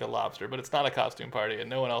dressed like a lobster, but it's not a costume party and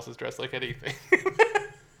no one else is dressed like anything.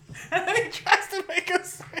 And then he tries to make a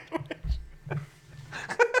sandwich.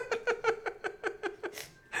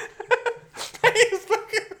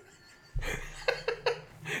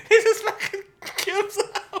 He just fucking gives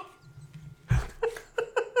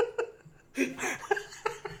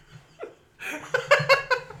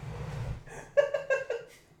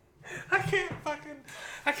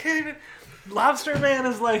Lobsterman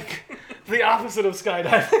is like the opposite of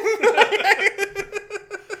skydiving.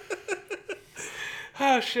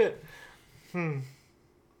 Oh shit.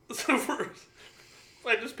 So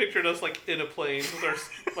I just pictured us like in a plane with our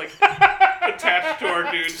like attached to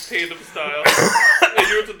our dude tandem style, and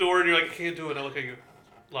you're at the door and you're like, I can't do it. I look at you,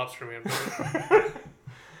 Lobsterman.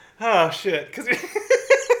 Oh shit. Because the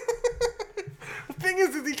thing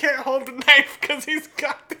is he can't hold the knife because he's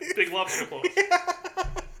got these big lobster claws. Yeah.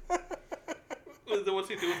 What's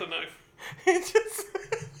he do with the knife? He just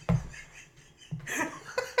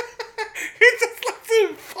lets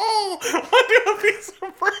it fall onto a piece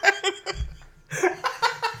of bread.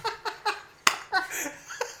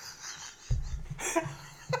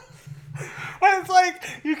 And it's like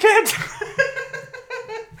you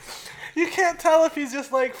can't tell if he's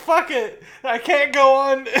just like, fuck it, I can't go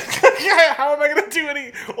on. How am I gonna do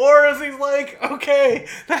any? Or is he like, okay,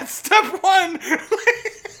 that's step one.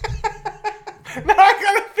 Now I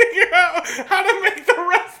gotta figure out how to make the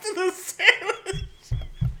rest of the sandwich.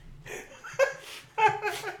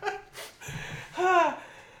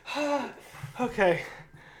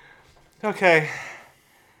 Okay.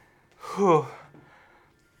 Whew.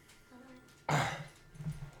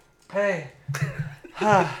 Hey.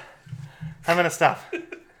 I'm gonna stop.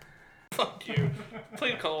 Fuck you.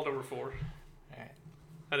 Played call number 4. Alright.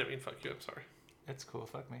 I didn't mean fuck you, I'm sorry. It's cool,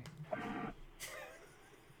 fuck me.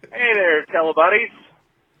 Hey there, Telebuddies.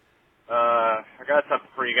 I got something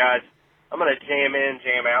for you guys. I'm gonna jam in,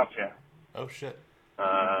 jam out you. Oh shit.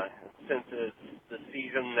 Since it's the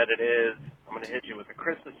season that it is, I'm gonna hit you with a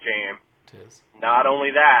Christmas jam. Tis. Not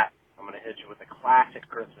only that, I'm gonna hit you with a classic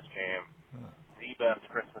Christmas jam. The best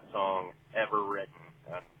Christmas song ever written.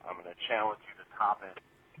 And I'm gonna challenge you to top it.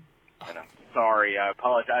 And I'm sorry, I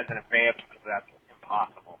apologize in advance because that's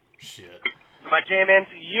impossible. Shit. My jam in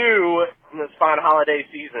to you in this fine holiday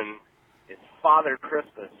season is Father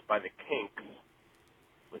Christmas by the Kinks,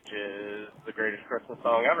 which is the greatest Christmas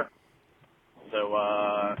song ever. So,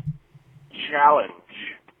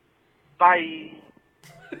 challenge. Bye.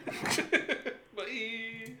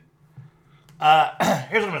 Bye.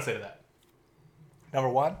 Here's what I'm gonna say to that. Number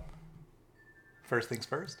 1, first things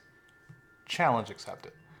first, challenge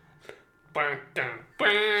accepted.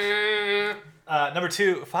 Number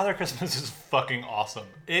 2, Father Christmas is fucking awesome.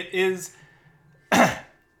 It is.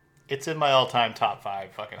 It's in my all-time top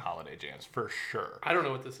 5 fucking holiday jams for sure. I don't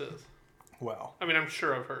know what this is. Well, I mean, I'm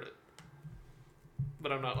sure I've heard it,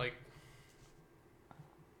 but I'm not like.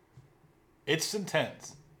 it's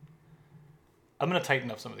intense. I'm gonna tighten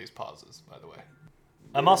up some of these pauses, by the way.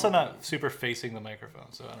 I'm also not super facing the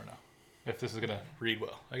microphone, so I don't know if this is gonna read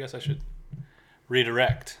well. I guess I should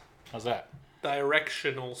redirect. How's that?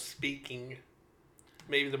 Directional speaking.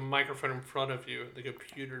 Maybe the microphone in front of you, the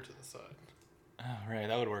computer to the side. Oh, right,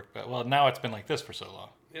 that would work. But well, now it's been like this for so long.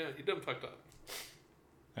 Yeah, you done fucked up.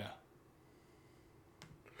 Yeah.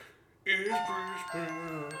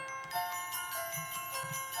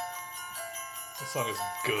 This song is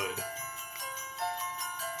good.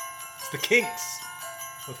 It's the Kinks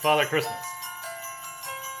with Father Christmas.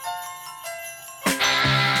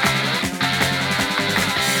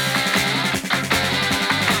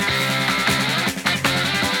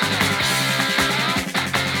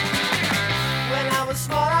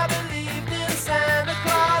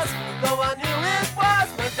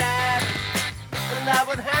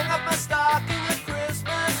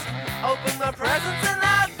 Presents and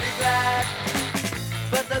I'd be glad.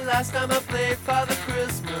 But the last time I played Father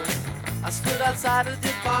Christmas, I stood outside a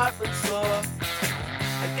department store.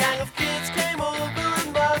 A gang of kids came over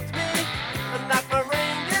and mugged me and knocked my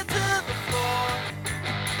reindeer to the floor.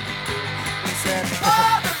 He said,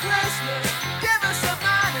 Father Christmas, give us some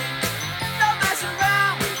money. Don't mess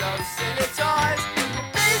around with those silly toys. We'll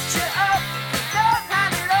beat you up if you don't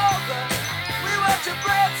hand it over. We want your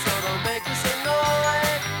bread, so don't make us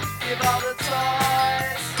annoyed. Give all the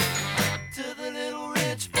toys to the little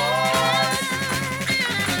rich boys.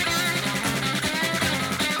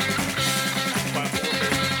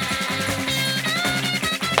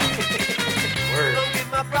 Don't give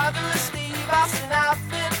my brother a Steve Austin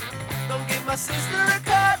outfit. Don't give my sister a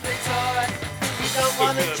cuddly toy. We don't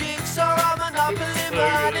want a jigsaw or Monopoly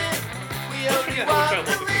money. We only want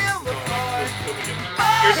the real McCoy.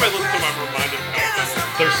 Here's my list of I'm reminded of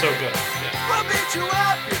how They're so good. We'll beat you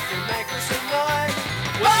up if you make us annoyed.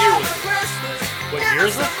 What year was Father Christmas, What give year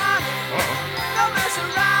us is this? some money. Don't mess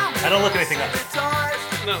around with I don't look anything up. silly toys.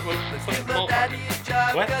 No, but it's like Give my ballpark. daddy a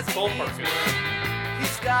job What? 'cause he Ballpark, needs yeah. one.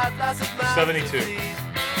 He's got lots of mouths 72. to feed.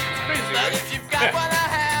 It's crazy, But right? if you've got one, I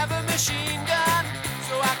have a machine gun,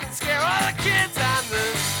 so I can scare all the kids on the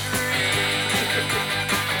street.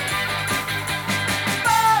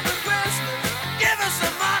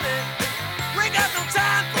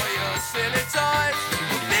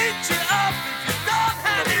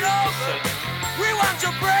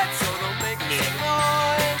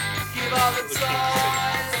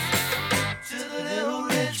 toys to the little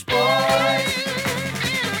rich boys.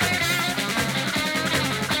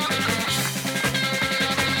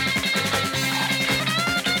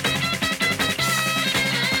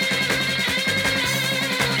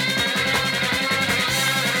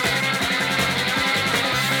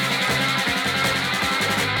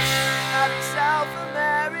 Have yourself a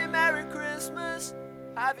merry, merry Christmas.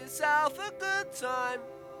 Have yourself a good time.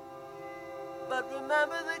 But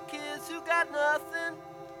remember the kids who got nothing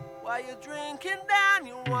while you're drinking down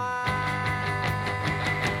your wine.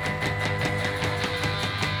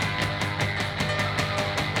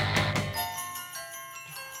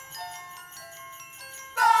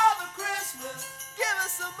 Father Christmas, give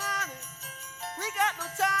us some money. We got no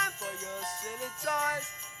time for your silly toys.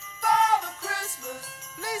 Father Christmas,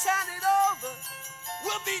 please hand it over.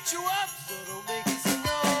 We'll beat you up, so don't make us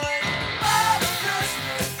annoyed. Father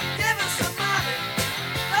Christmas, give us some money.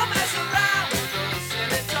 Don't mess around with those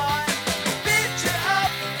silly toys. Beat you up,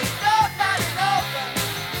 don't hand it over.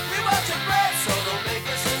 We want your bread, so don't make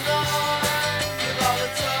us annoyed. Give all the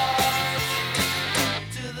toys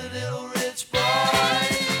to the little rich boys.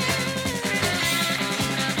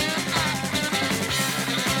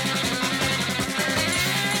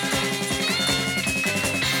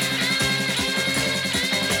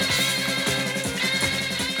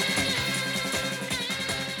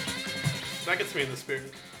 That gets me in the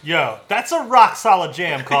spirit. Yo, that's a rock solid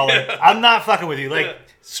jam, caller. I'm not fucking with you. Like, Yeah.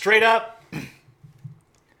 straight up. That's-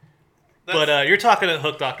 But you're talking to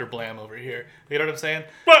Hook Dr. Blam over here. You know what I'm saying?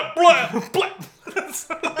 Blah, blah, blah.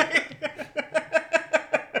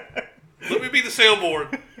 Let me be the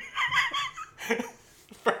sailboard.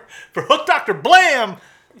 For Hook Dr. Blam!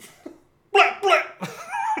 Blah, blah.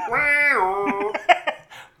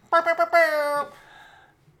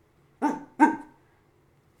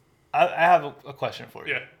 I have a question for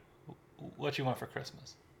you. Yeah. What you want for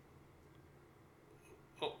Christmas?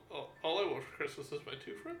 All I want for Christmas is my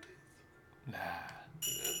 2 front teeth. Nah.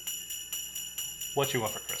 What you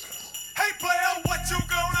want for Christmas? Hey player, what you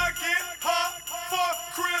gonna get her for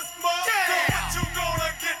Christmas? Yeah. What you gonna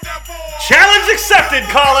get that boy? Challenge accepted,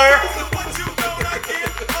 caller! What you gonna get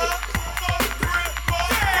her for Christmas?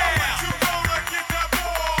 Yeah. What you gonna get that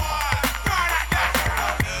boy?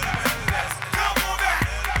 Come on now.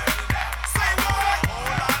 Say what?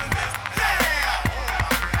 Yeah.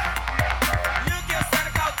 Look at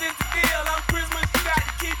Santa Claus, this the deal. On Christmas, you got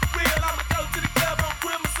to keep it real. I'ma go to the club on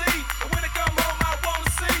Christmas Eve. And when I come home, I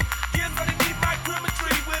wanna see gifts underneath my Christmas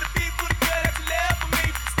tree. With a big booty girl that you left for me.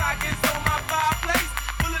 Stockings on my fireplace.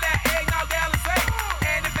 Full of that eggnog Alizé.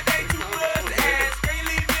 And if it ain't too much to ask, can you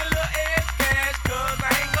leave me a little extra cash? 'Cause I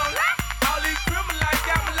ain't gon' lie, all these criminal lights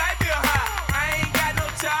got my light bill high. I ain't got no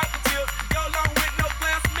chocolate chip. Go along with no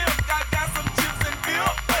glass of milk. I got some chips and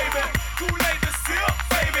milk, baby. Kool-Aid to sip,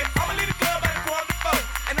 baby. I'ma leave the club at 4:45.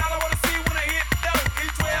 And all I wanna see when I hit the door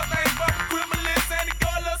is 12 things from the criminal list. And it go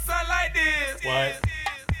a little something like this. What?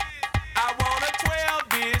 I want a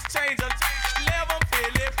 12-inch changer, 11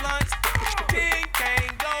 Philly blunts, 10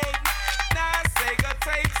 Kangos, 9 Sega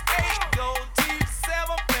tapes, 8 gold teeth,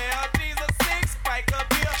 7 pair of jeans, a 6 spike of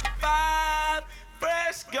beer, 5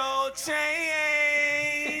 fresh gold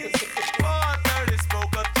chains, 4 30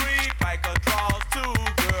 smoker, 3 piker draws, 2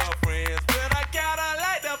 girlfriends with a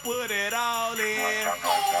Cadillac to put it all in.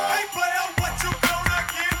 Hey player, what you gonna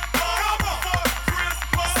get for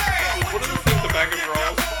Christmas? What do you think the bag of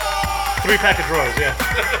draws? 3-pack of drawers, yeah.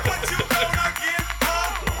 What you gonna get for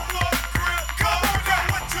Christmas? Come on now,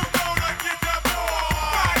 what you gonna get that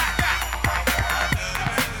boy?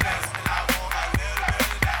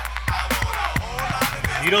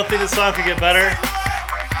 You don't think this song could get better?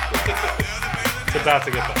 It's about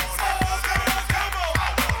to get better.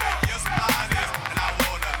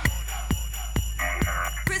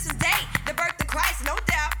 Christmas Day, the birth of Christ, no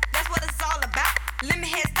doubt. That's what it's all about. Let me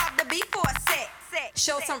head stop the beat for a sec.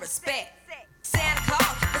 Show some respect. Santa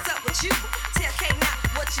Claus, what's up with you? Tell Kate now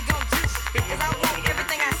what you gonna do. 'Cause I want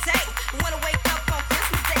everything I say. Wanna wake up on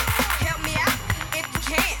Christmas Day. Help me out if you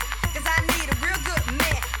can. 'Cause I need a real good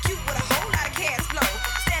man. Cute with a whole lot of cash flow.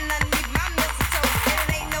 Standing underneath my mistletoe. And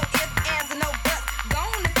it ain't no ifs, ands, or no buts.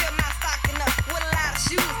 Gone and fill my stocking up with a lot of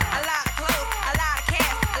shoes, a lot of clothes, a lot of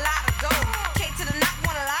cash, a lot of gold. K to the knock,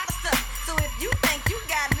 want a lot of stuff. So if you think you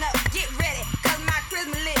got enough, get ready. 'Cause my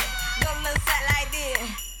Christmas list go look something like this.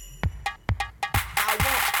 I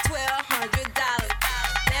want $1,200,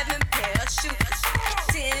 11 pair of shoes,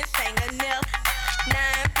 10 fingernails,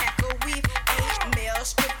 9 pack of weave, 8 male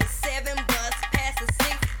strippers, 7 bus passes,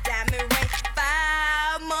 6 diamond ring,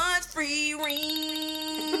 5 months free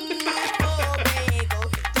ring, 4 bagel,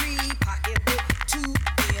 3 pocketbook, 2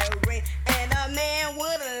 earring, and a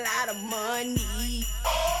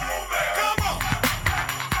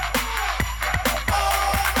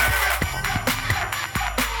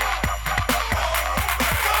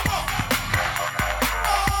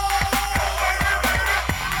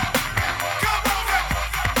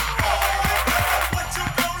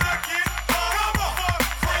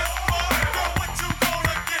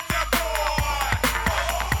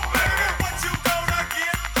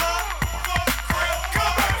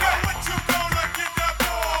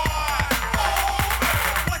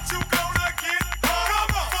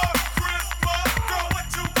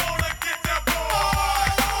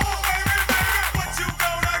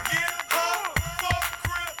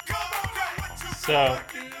So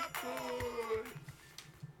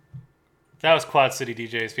that was Quad City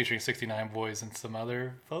DJs featuring 69 Boys and some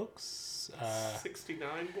other folks. 69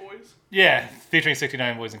 Boys? Yeah, featuring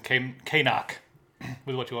 69 Boys and K-Knock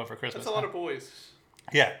with What You Want for Christmas. That's a lot of boys.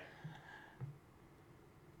 Yeah.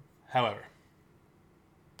 However.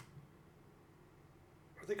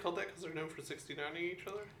 Are they called that because they're known for 69ing each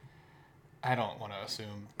other? I don't want to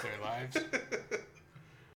assume their lives.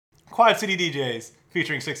 Quad City DJs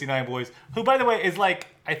featuring 69 Boys, who, by the way, is like,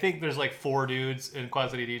 I think there's like 4 dudes in Quad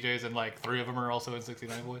City DJs, and like 3 of them are also in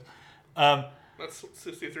 69 Boys. That's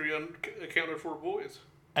 63 unaccounted for boys.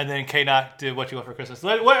 And then K-Knock did What You Want for Christmas.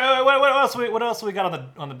 What else we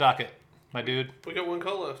got on the docket, my dude? We got one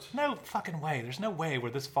call left. No fucking way. There's no way we're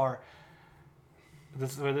this far.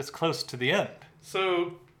 We're this close to the end.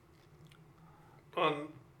 So, on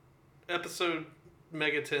episode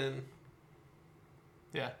Mega 10,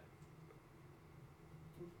 yeah,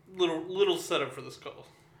 little setup for this call.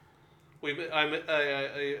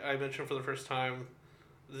 I mentioned for the first time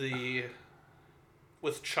the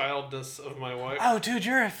with childness of my wife. Oh, dude,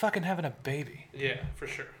 you're fucking having a baby. Yeah, for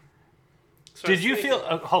sure. So Did you feel?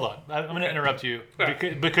 Hold on, I'm going to interrupt you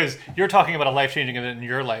because you're talking about a life-changing event in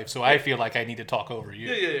your life, so I feel like I need to talk over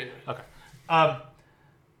you. Yeah. Okay. I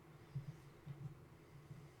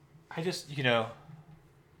just,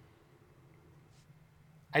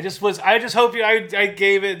 I just hope I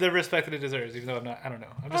gave it the respect that it deserves, even though I don't know.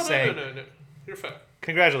 I'm just saying. No. You're fine.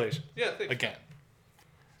 Congratulations. Yeah, thanks. Again.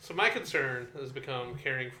 So my concern has become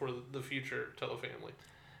caring for the future Telefamily.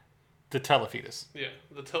 The Tele-Fetus. Yeah,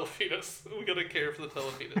 the Tele-Fetus. We gotta care for the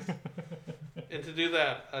Tele-Fetus. And to do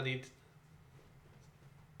that, I need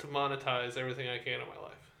to monetize everything I can in my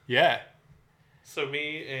life. Yeah. So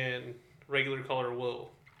me and regular caller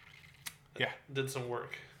Will did some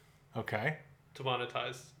work. Okay. To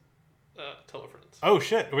monetize Telefriends. Oh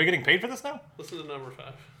shit, are we getting paid for this now? Listen to number 5.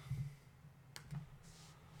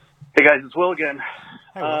 Hey guys, it's Will again.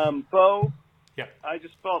 Hi, Will. Bo, I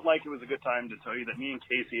just felt like it was a good time to tell you that me and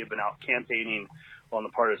Casey have been out campaigning on the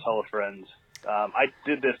part of Tele-Friends. I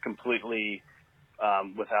did this completely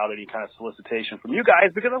without any kind of solicitation from you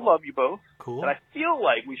guys because I love you both. Cool. And I feel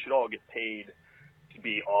like we should all get paid to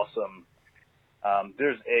be awesome.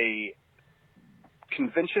 There's a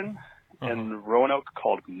convention in Roanoke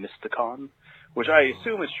called Mysticon, which I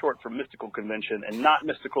assume is short for Mystical Convention, and not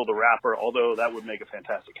Mystical the Rapper, although that would make a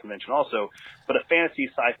fantastic convention also, but a fantasy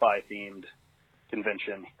sci-fi themed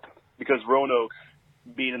convention, because Roanoke,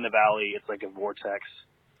 being in the valley, it's like a vortex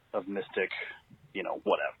of mystic,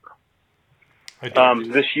 whatever.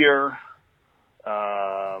 This year,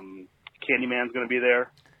 Candyman's going to be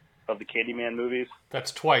there, of the Candyman movies.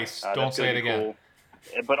 That's twice. Don't say it again. Cool.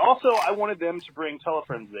 But also, I wanted them to bring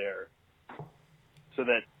Tele-Friends there, so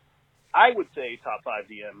that I would say top 5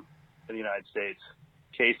 DM in the United States,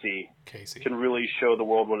 Casey can really show the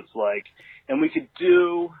world what it's like. And we could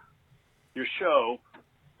do your show,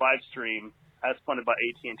 live stream, as funded by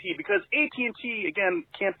AT&T, because AT&T, again,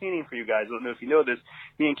 campaigning for you guys, I don't know if you know this,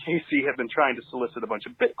 me and Casey have been trying to solicit a bunch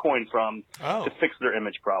of Bitcoin from to fix their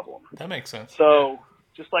image problem. That makes sense. So,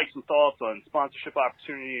 just like some thoughts on sponsorship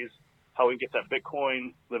opportunities, how we can get that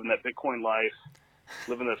Bitcoin, living that Bitcoin life,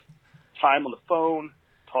 living the time on the phone,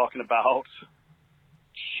 talking about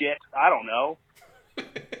shit, I don't know.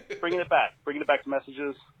 Bringing it back to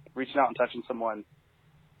messages, reaching out and touching someone.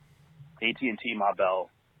 AT&T, Ma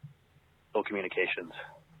Bell, Bill Communications.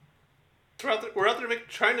 We're out there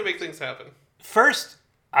trying to make things happen. First,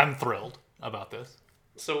 I'm thrilled about this.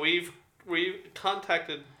 So we've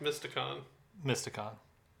contacted Mysticon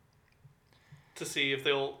to see if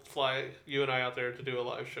they'll fly you and I out there to do a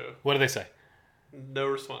live show. What do they say? No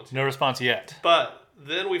response. No response yet. But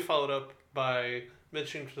then we followed up by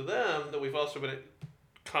mentioning to them that we've also been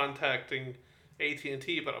contacting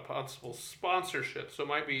AT&T about a possible sponsorship. So it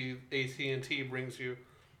might be AT&T brings you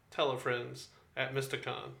Tele-Friends at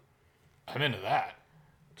Mysticon. I'm into that.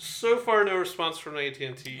 So far, no response from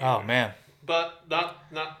AT&T. Oh man. But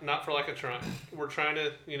not for lack of trying. We're trying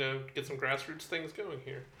to get some grassroots things going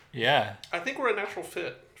here. Yeah. I think we're a natural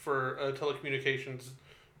fit for a telecommunications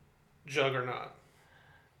juggernaut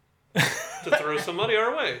to throw some money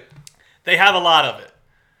our way. They have a lot of it.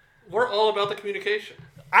 We're all about the communication.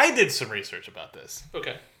 I did some research about this.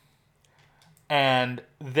 Okay. And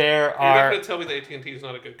You're not going to tell me that AT&T is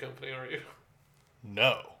not a good company, are you?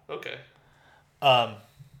 No. Okay.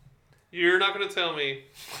 You're not going to tell me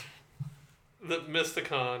that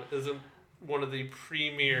Mysticon isn't one of the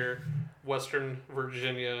premier Western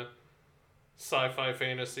Virginia sci-fi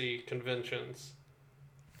fantasy conventions.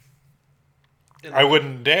 I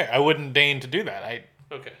wouldn't dare. I wouldn't deign to do that.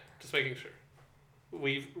 Okay, just making sure.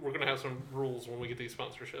 we're going to have some rules when we get these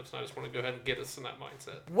sponsorships, and I just want to go ahead and get us in that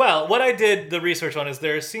mindset. Well, what I did the research on is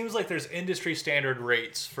there seems like there's industry standard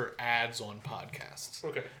rates for ads on podcasts.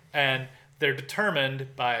 Okay. And they're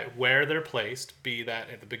determined by where they're placed, be that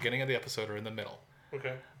at the beginning of the episode or in the middle.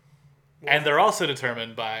 Okay. And they're also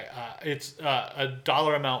determined by it's a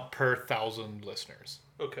dollar amount per 1,000 listeners.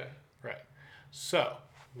 Okay. Right. So,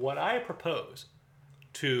 what I propose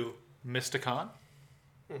to Mysticon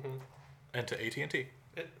and to AT&T.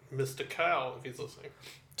 Mystical, if he's listening.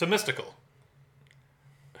 To Mystical.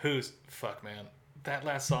 Who's... Fuck, man. That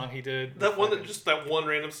last song he did... That one that just... That one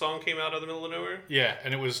random song came out of the middle of nowhere? Yeah,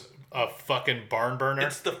 and it was a fucking barn burner.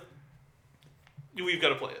 It's the... We've got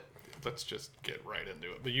to play it. Let's just get right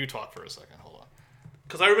into it. But you talk for a second. Hold on.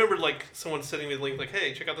 Because I remember, like, someone sending me the link, like,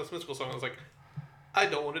 hey, check out this Mystical song. I was like, I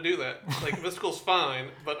don't want to do that. Like, Mystical's fine,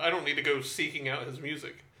 but I don't need to go seeking out his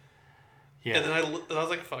music. Yeah. And then I was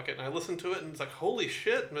like, fuck it. And I listened to it, and it's like, holy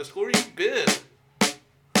shit, Mystical, where you been?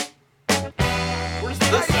 Where's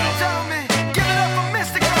this at? Give it up for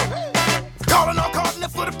Mystical. Calling on Cardinal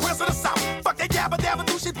for the Prince of the South. Fuck that yabba dabba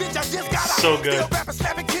do shit, bitch, I just got out. So good. Still rapping,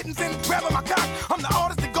 slapping kittens and grabbing my cock. I'm the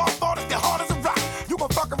artist, the golf artist, the hard as a rock. You gon'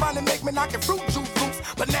 fuck around and make me knock your fruit juice loose.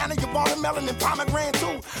 Banana, your watermelon, and pomegranate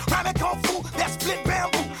too. Rhyming kung fu, that split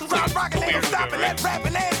bamboo. Round rockin' ain't no stopping that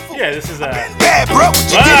rapping ass fool. Yeah, this is been bad, bro. What you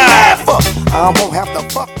getting mad for? I won't have to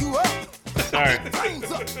fuck you up. Sorry.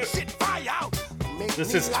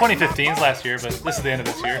 This is 2015's last year, but this is the end of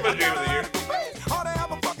this year.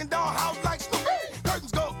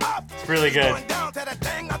 It's really good.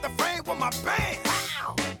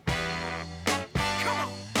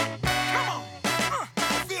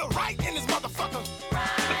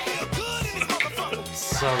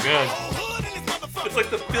 So good. It's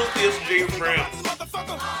like the filthiest James Brown.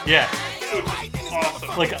 Yeah.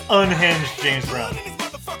 Awesome. Like unhinged James Brown.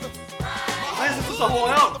 Why is this a whole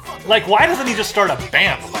album? Like, why doesn't he just start a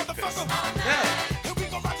band like this? Yeah.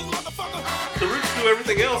 The Roots do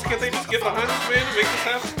everything else. Can't they just get behind this band and make this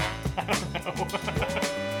happen? I don't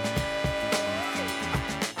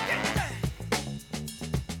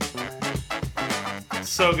know.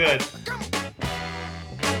 So good.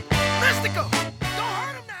 Mystical. Don't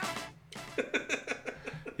hurt him now.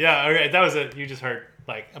 Yeah, all right, that was it. You just heard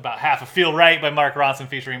like about half of "Feel Right" by Mark Ronson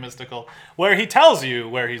featuring Mystical, where he tells you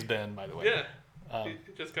where he's been. By the way. Yeah. He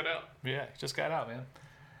just got out. Yeah, he just got out, man.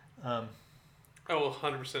 I will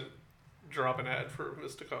 100% drop an ad for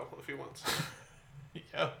Mystical if he wants.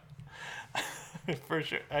 Yeah. For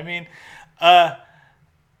sure. I mean,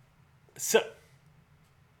 so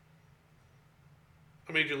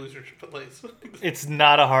I made you lose your place. It's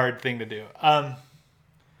not a hard thing to do.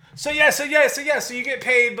 So you get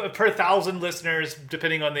paid per 1,000 listeners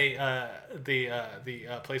depending on the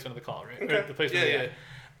placement of the call, right? Okay. Or the placement of the Yeah. ad.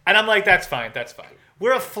 And I'm like, that's fine.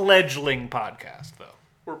 We're a fledgling podcast, though.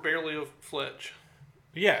 We're barely a Fledge.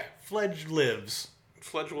 Yeah, Fledge lives.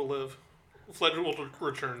 Fledge will live. Fledge will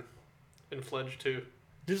return. In Fledge 2.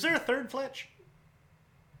 Is there a third Fletch?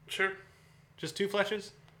 Sure. Just 2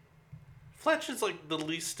 Fletches? Fletch is like the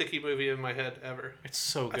least sticky movie in my head ever. It's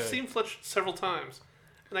so good. I've seen Fletch several times,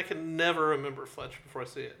 and I can never remember Fletch before I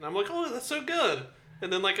see it. And I'm like, oh, that's so good.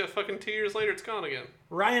 And then like a fucking 2 years later, it's gone again.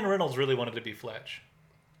 Ryan Reynolds really wanted to be Fletch.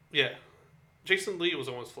 Yeah. Jason Lee was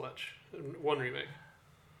almost Fletch in one remake.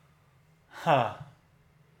 Huh.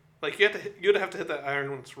 Like, you'd have to hit that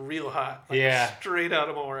iron when it's real hot. Like, yeah. Straight out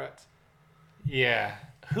of Mallrats. Yeah.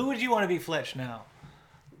 Who would you want to be Fletch now?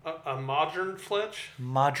 A modern Fletch?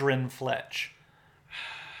 Modern Fletch.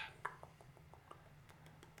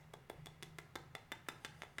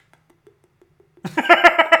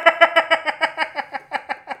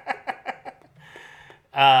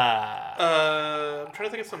 I'm trying to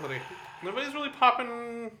think of somebody. Nobody's really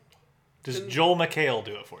popping. Does Joel McHale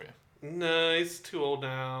do it for you? No, he's too old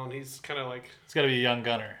now, and he's kind of like. He's got to be a young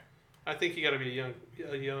gunner. I think you got to be a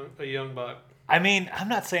young buck. I mean, I'm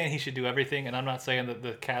not saying he should do everything, and I'm not saying that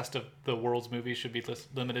the cast of the world's movies should be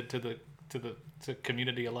limited to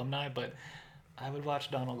community alumni, but I would watch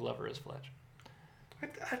Donald Glover as Fletch. I'm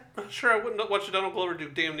not sure I wouldn't watch Donald Glover do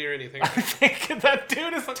damn near anything. I think that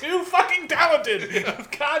dude is too fucking talented. Yeah.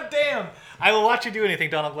 God damn. I will watch you do anything,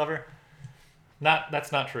 Donald Glover.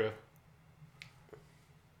 That's not true.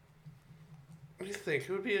 What do you think?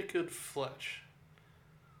 Who would be a good Fletch?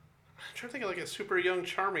 I'm trying to think of like a super young,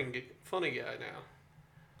 charming, funny guy now.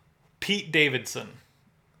 Pete Davidson.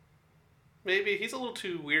 Maybe. He's a little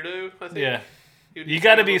too weirdo, I think. Yeah. You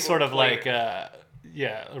got to be sort of like,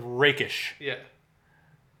 rakish. Yeah.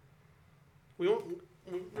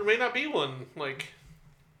 There may not be one, like...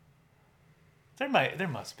 There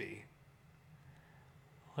must be.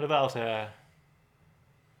 What about,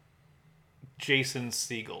 Jason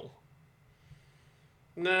Segel.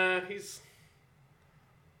 Nah, he's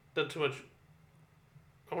done too much.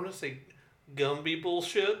 I want to say Gumby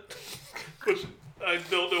bullshit, which I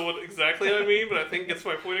don't know what exactly I mean, but I think gets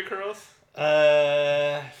my point across.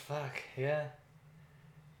 Fuck, yeah.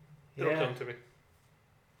 It'll come to me.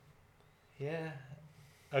 Yeah.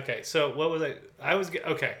 Okay, so what was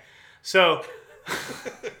okay. So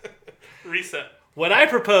reset. What I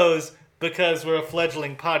propose, because we're a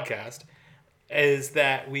fledgling podcast, is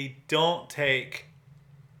that we don't take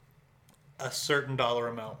a certain dollar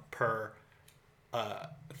amount per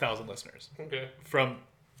 1,000 listeners. Okay. From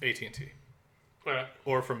AT&T. All right.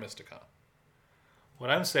 Or from Mysticon. What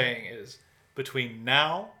I'm saying is, between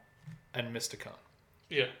now and Mysticon,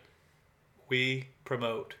 yeah, we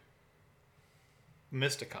promote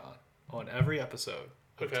Mysticon on every episode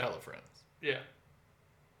of Tele-Friends. Yeah.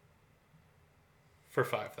 For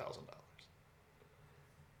 $5,000.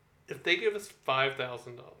 If they give us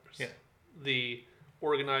 $5,000, yeah, the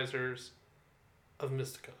organizers of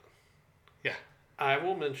Mysticon, yeah, I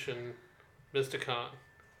will mention Mysticon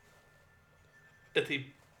at the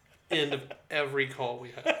end of every call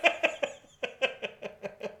we have.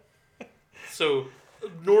 So,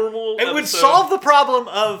 normal. It would solve the problem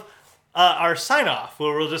of our sign off,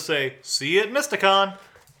 where we'll just say, "See you at Mysticon."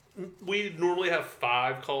 We normally have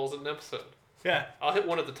 5 calls in an episode. Yeah. I'll hit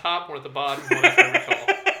one at the top, one at the bottom, one after every call.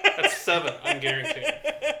 That's 7, I'm guaranteed.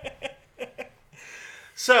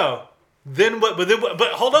 So, then what?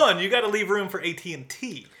 But hold on, you got to leave room for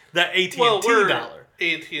AT&T. That AT&T dollar.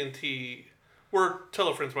 AT&T. We're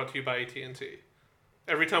Tele-Friends brought to you by AT&T.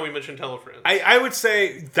 Every time we mention Tele-Friends. I would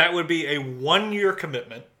say that would be a 1-year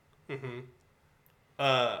commitment. Mm-hmm.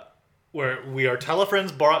 Where we are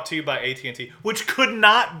Tele-Friends brought to you by AT&T, which could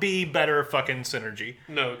not be better fucking synergy.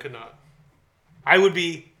 No, it could not. It would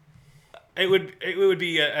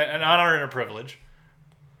be an honor and a privilege.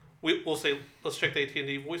 We'll say, let's check the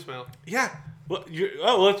AT&T voicemail. Yeah. Well,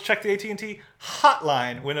 let's check the AT&T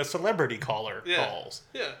hotline when a celebrity caller calls.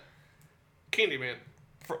 Yeah. Candyman.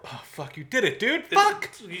 Oh, fuck, you did it, dude. Fuck!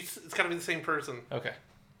 It's got to be the same person. Okay.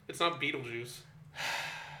 It's not Beetlejuice.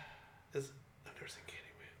 I've never seen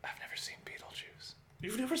Candyman. I've never seen Beetlejuice.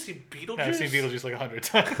 You've never seen Beetlejuice? I've seen Beetlejuice like 100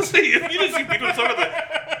 times. If you didn't see Beetlejuice, I'm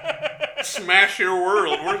gonna smash your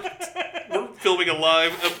world. We're filming a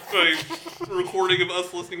live recording of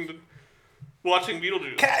us watching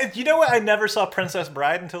Beetlejuice. You know what? I never saw Princess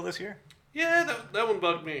Bride until this year. Yeah, that one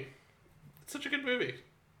bugged me. It's such a good movie.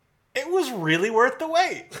 It was really worth the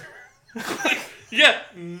wait. Yeah,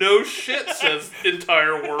 no shit, says the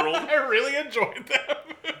entire world. I really enjoyed that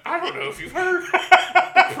movie. I don't know if you've heard.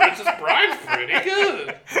 Princess Bride's pretty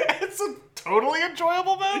good. It's a totally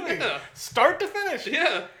enjoyable movie. Yeah. Start to finish.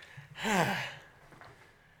 Yeah.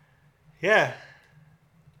 Yeah.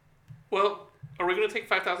 Well, are we going to take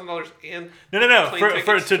 $5,000 and No.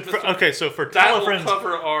 Okay, so for that Tele-Friends, will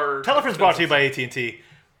cover our Tele-Friends brought to you by AT&T.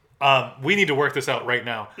 We need to work this out right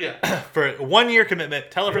now. Yeah. For a 1-year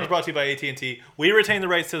commitment, Tele-Friends brought to you by AT&T. We retain the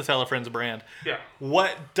rights to the Tele-Friends brand. Yeah.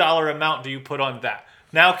 What dollar amount do you put on that?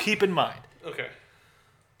 Now, keep in mind. Okay.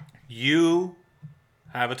 You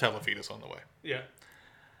have a Tele-Fetus on the way. Yeah.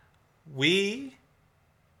 We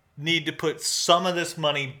need to put some of this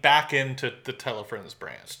money back into the Tele-Friends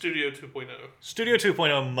brand. Studio 2.0. Studio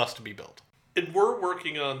 2.0 must be built. And we're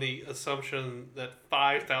working on the assumption that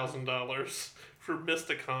 $5,000 for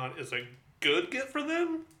Mysticon is a good get for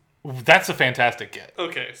them? That's a fantastic get.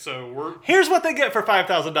 Okay, so here's what they get for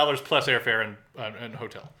 $5,000 plus airfare and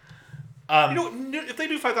hotel. You know, if they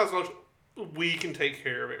do $5,000, we can take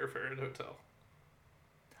care of airfare and hotel.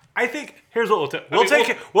 I think here's what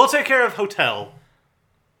we'll take care of hotel.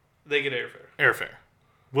 They get airfare. Airfare.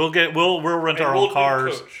 We'll rent our own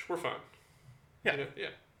cars. Coach. We're fine. Yeah. You know, yeah.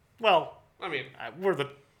 Well, I mean, we're the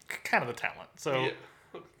kind of the talent, so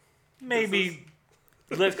yeah. maybe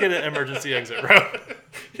let's get an emergency exit route.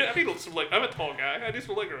 Yeah, I need some I'm a tall guy. I need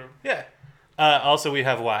some leg room. Yeah. Also, we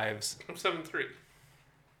have wives. I'm 7'3".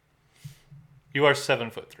 You are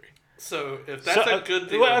 7'3". So if that's a good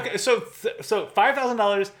deal. Well, okay, so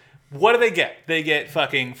 $5,000. What do they get? They get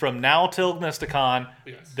fucking from now till Mysticon.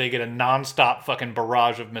 Yes. They get a nonstop fucking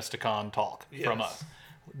barrage of Mysticon talk from us.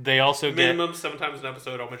 They also get minimum 7 times an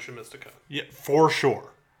episode. I'll mention Mysticon. Yeah, for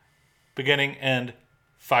sure. Beginning, end,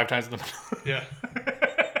 5 times the Yeah.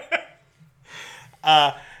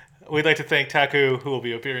 We'd like to thank Taku, who will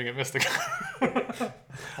be appearing at Mysticon.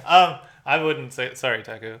 I wouldn't say sorry,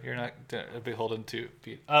 Taku. You're not beholden to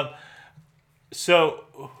Pete. So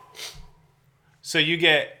you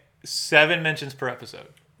get 7 mentions per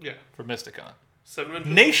episode. Yeah. For Mysticon. 7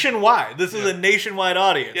 mentions. Nationwide. This is a nationwide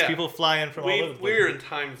audience. Yeah. People fly in from all over the place. We're in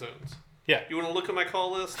time zones. Yeah. You want to look at my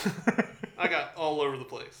call list? I got all over the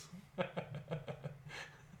place.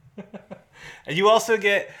 And you also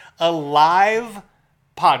get a live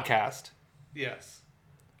podcast. Yes.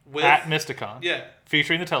 At Mysticon. Yeah.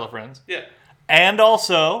 Featuring the Tele-Friends. Yeah. And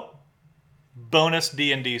also bonus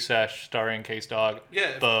D&D sesh starring Case Dog,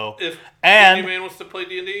 Yeah. Bo. If and Candyman wants to play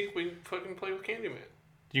D&D, we can fucking play with Candyman.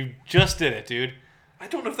 You just did it, dude. I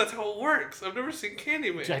don't know if that's how it works. I've never seen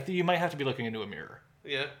Candyman. I think you might have to be looking into a mirror.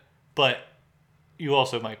 Yeah. But you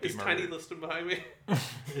also might be Is murdered. Tiny Liston behind me?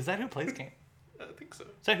 Is that who plays Candy? I think so.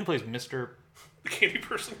 Is that who plays Mr. The Candy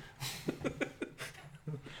Person?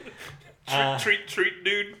 treat,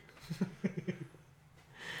 dude.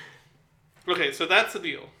 Okay, so that's the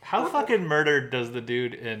deal. How fucking murdered does the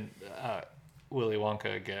dude in Willy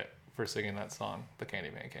Wonka get for singing that song, The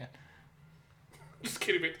Candyman Can? Just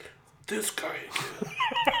kidding me. This guy.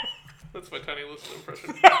 That's my Tiny Liston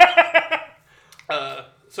impression.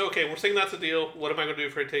 So, okay, we're saying that's the deal. What am I going to do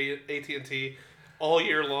for AT&T all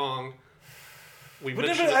year long? We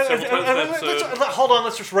mentioned it several times in the episode. Hold on,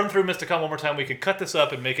 let's just run through Mysticon one more time. We can cut this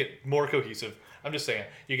up and make it more cohesive. I'm just saying.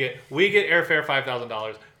 We get airfare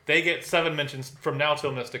 $5,000. They get 7 mentions from now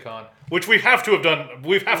till Mysticon, which we have to have done.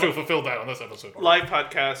 We have to have fulfilled that on this episode. Live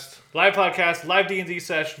podcast, live D&D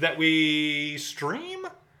sesh that we stream.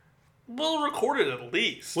 We'll record it at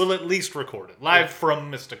least. We'll at least record it live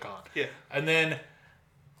from Mysticon. Yeah, and then,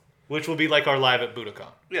 which will be like our live at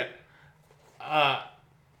Budokan. Yeah.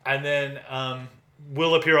 And then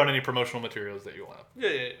we'll appear on any promotional materials that you want.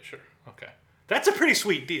 Yeah, sure. Okay, that's a pretty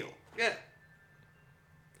sweet deal. Yeah.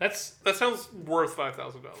 That sounds worth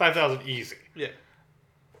 $5,000. $5,000 easy. Yeah.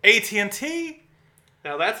 AT&T.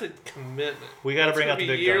 Now that's a commitment. We got to bring out the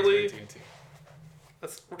big yearly. guns for AT&T.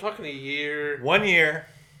 We're talking a year. 1 year.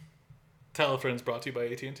 Tele-Friends brought to you by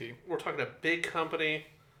AT&T. We're talking a big company.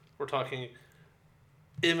 We're talking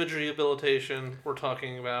imagery habilitation. We're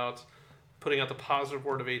talking about putting out the positive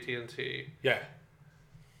word of AT&T. Yeah.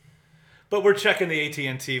 But we're checking the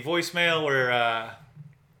AT&T voicemail. We're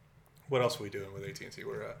what else are we doing with AT&T?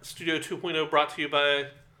 We're Studio 2.0 brought to you by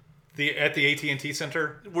at the AT&T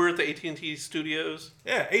Center. We're at the AT&T Studios.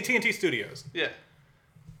 Yeah, AT&T Studios. Yeah.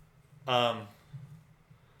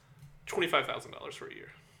 $25,000 for a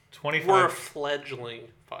year. 25. We're a fledgling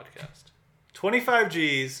podcast. 25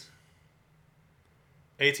 G's.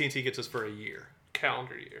 AT&T gets us for a year.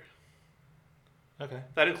 Calendar year. Okay.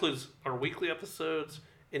 That includes our weekly episodes,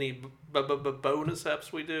 any bonus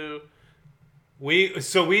eps we do.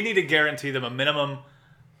 So we need to guarantee them a minimum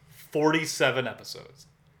 47 episodes.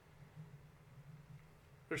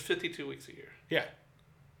 There's 52 weeks a year. Yeah.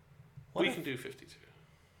 We can do 52.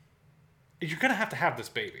 You're going to have this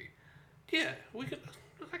baby. Yeah,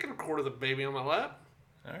 I can record the baby on my lap.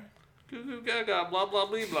 All right. Goo goo gaga, blah blah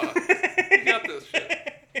blah blah. You got this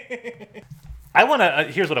shit. I want to.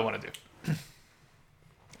 Here's what I want to do.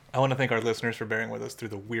 I want to thank our listeners for bearing with us through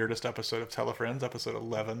the weirdest episode of Tele-Friends, episode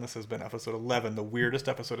 11. This has been episode 11, the weirdest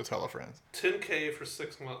episode of Tele-Friends. $10K for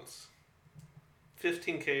 6 months.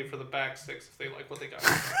 $15K for the back 6 if they like what they got.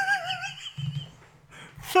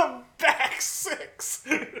 The back 6.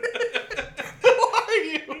 Why are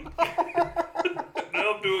you?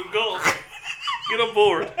 Now I'm doing golf. Get on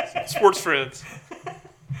board. Sports friends.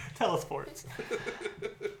 Telesports.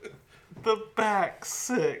 The back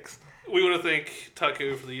 6. We want to thank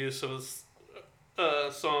Taku for the use of his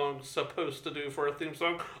song Supposed to Do for our theme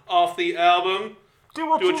song off the album. Do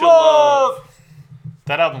what you love.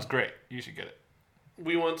 That album's great. You should get it.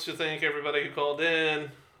 We want to thank everybody who called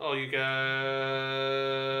in. All you guys,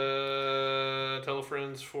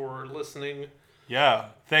 Tele-Friends, for listening. Yeah.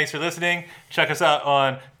 Thanks for listening. Check us out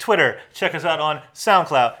on Twitter. Check us out on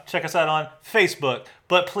SoundCloud. Check us out on Facebook.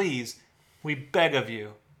 But please, we beg of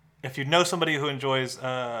you, if you know somebody who enjoys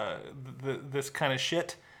this kind of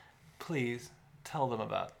shit, please tell them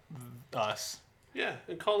about us. Yeah,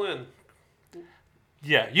 and call in.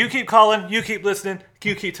 Yeah, you keep calling, you keep listening,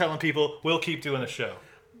 you keep telling people, we'll keep doing the show.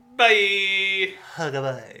 Bye.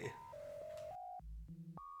 Goodbye.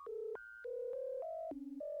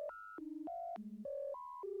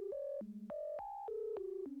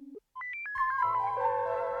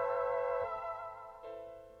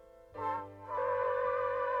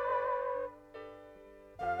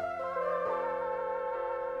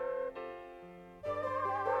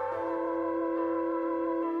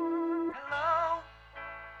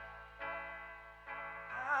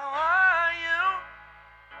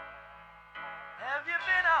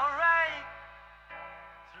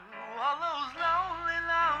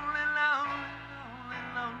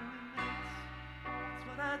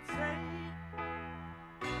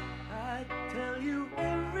 I'd tell you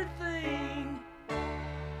everything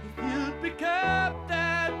if you'd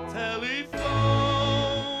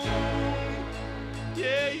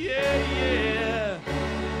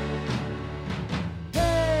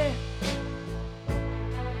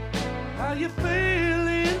How you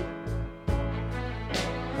feeling?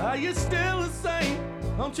 Are you still the same?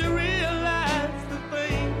 Don't you realize the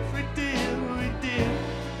things we did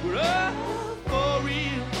were all for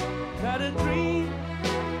real, not a dream?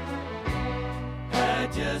 I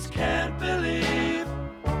just can't believe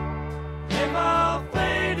they've all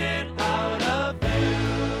faded out of view.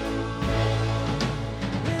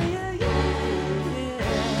 Yeah, yeah, yeah.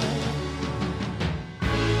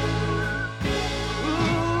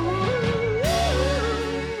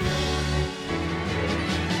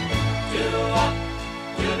 Do-wop,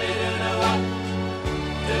 do-be-do-do-wop,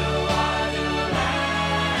 do-wah-do-lang.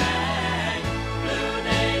 Blue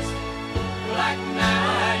days, black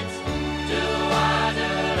nights,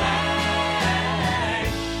 do-wah-do-lang.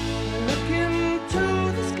 Look into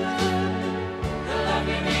the sky, the love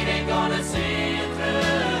you need ain't gonna see you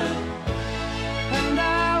through. And I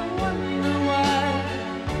wonder why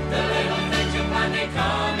the little things you find ain't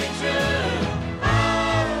coming true.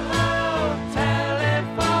 Oh,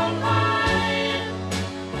 telephone line,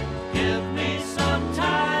 give me some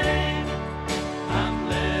time. I'm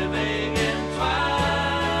living in twilight.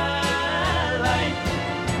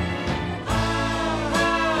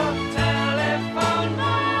 Oh, telephone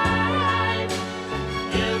line,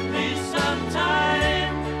 give me some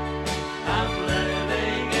time. I'm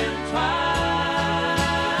living in twilight.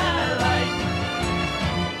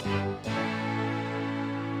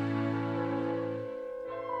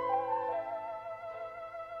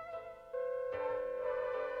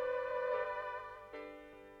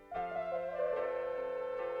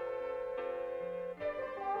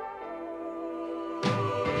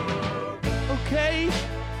 Okay,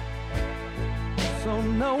 so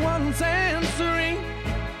no one's answering.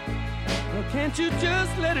 Well, can't you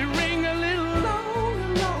just let it ring a little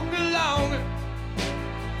longer?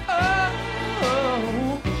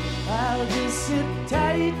 Oh, I'll just sit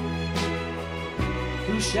tight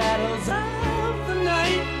through shadows of the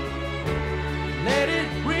night. Let it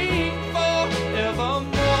ring forevermore.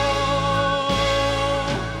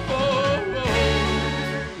 Oh, oh.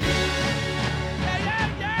 Yeah, yeah,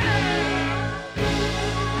 yeah.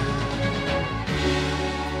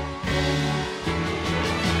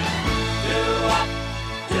 Do-wop,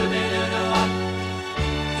 do-be-do-do-wop,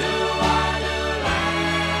 do-wah-do-lang.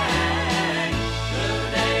 Blue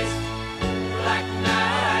days, black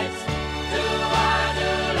nights,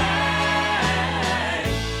 do-wah-do-lang.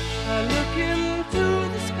 I look into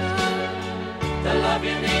the sky, the love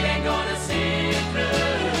you need ain't gonna see you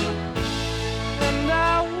through. And I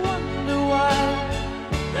wonder why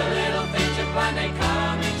the little things you find ain't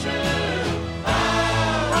coming true. Oh,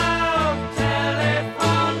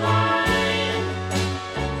 telephone line,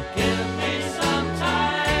 give me some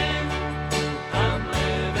time. I'm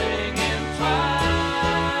living in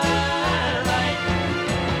twilight.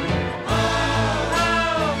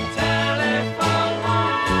 Oh, telephone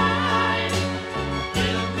line,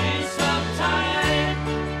 give me some time.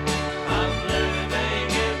 I'm living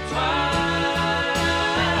in twilight.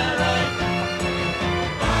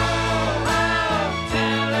 Oh,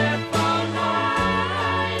 telephone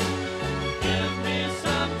line, give me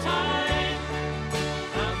some time.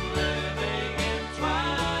 I'm living in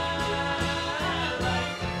twilight.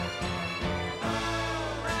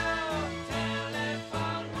 Oh,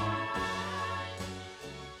 telephone line,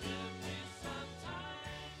 give me some time.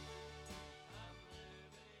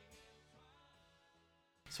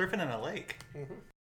 Surfing in a lake.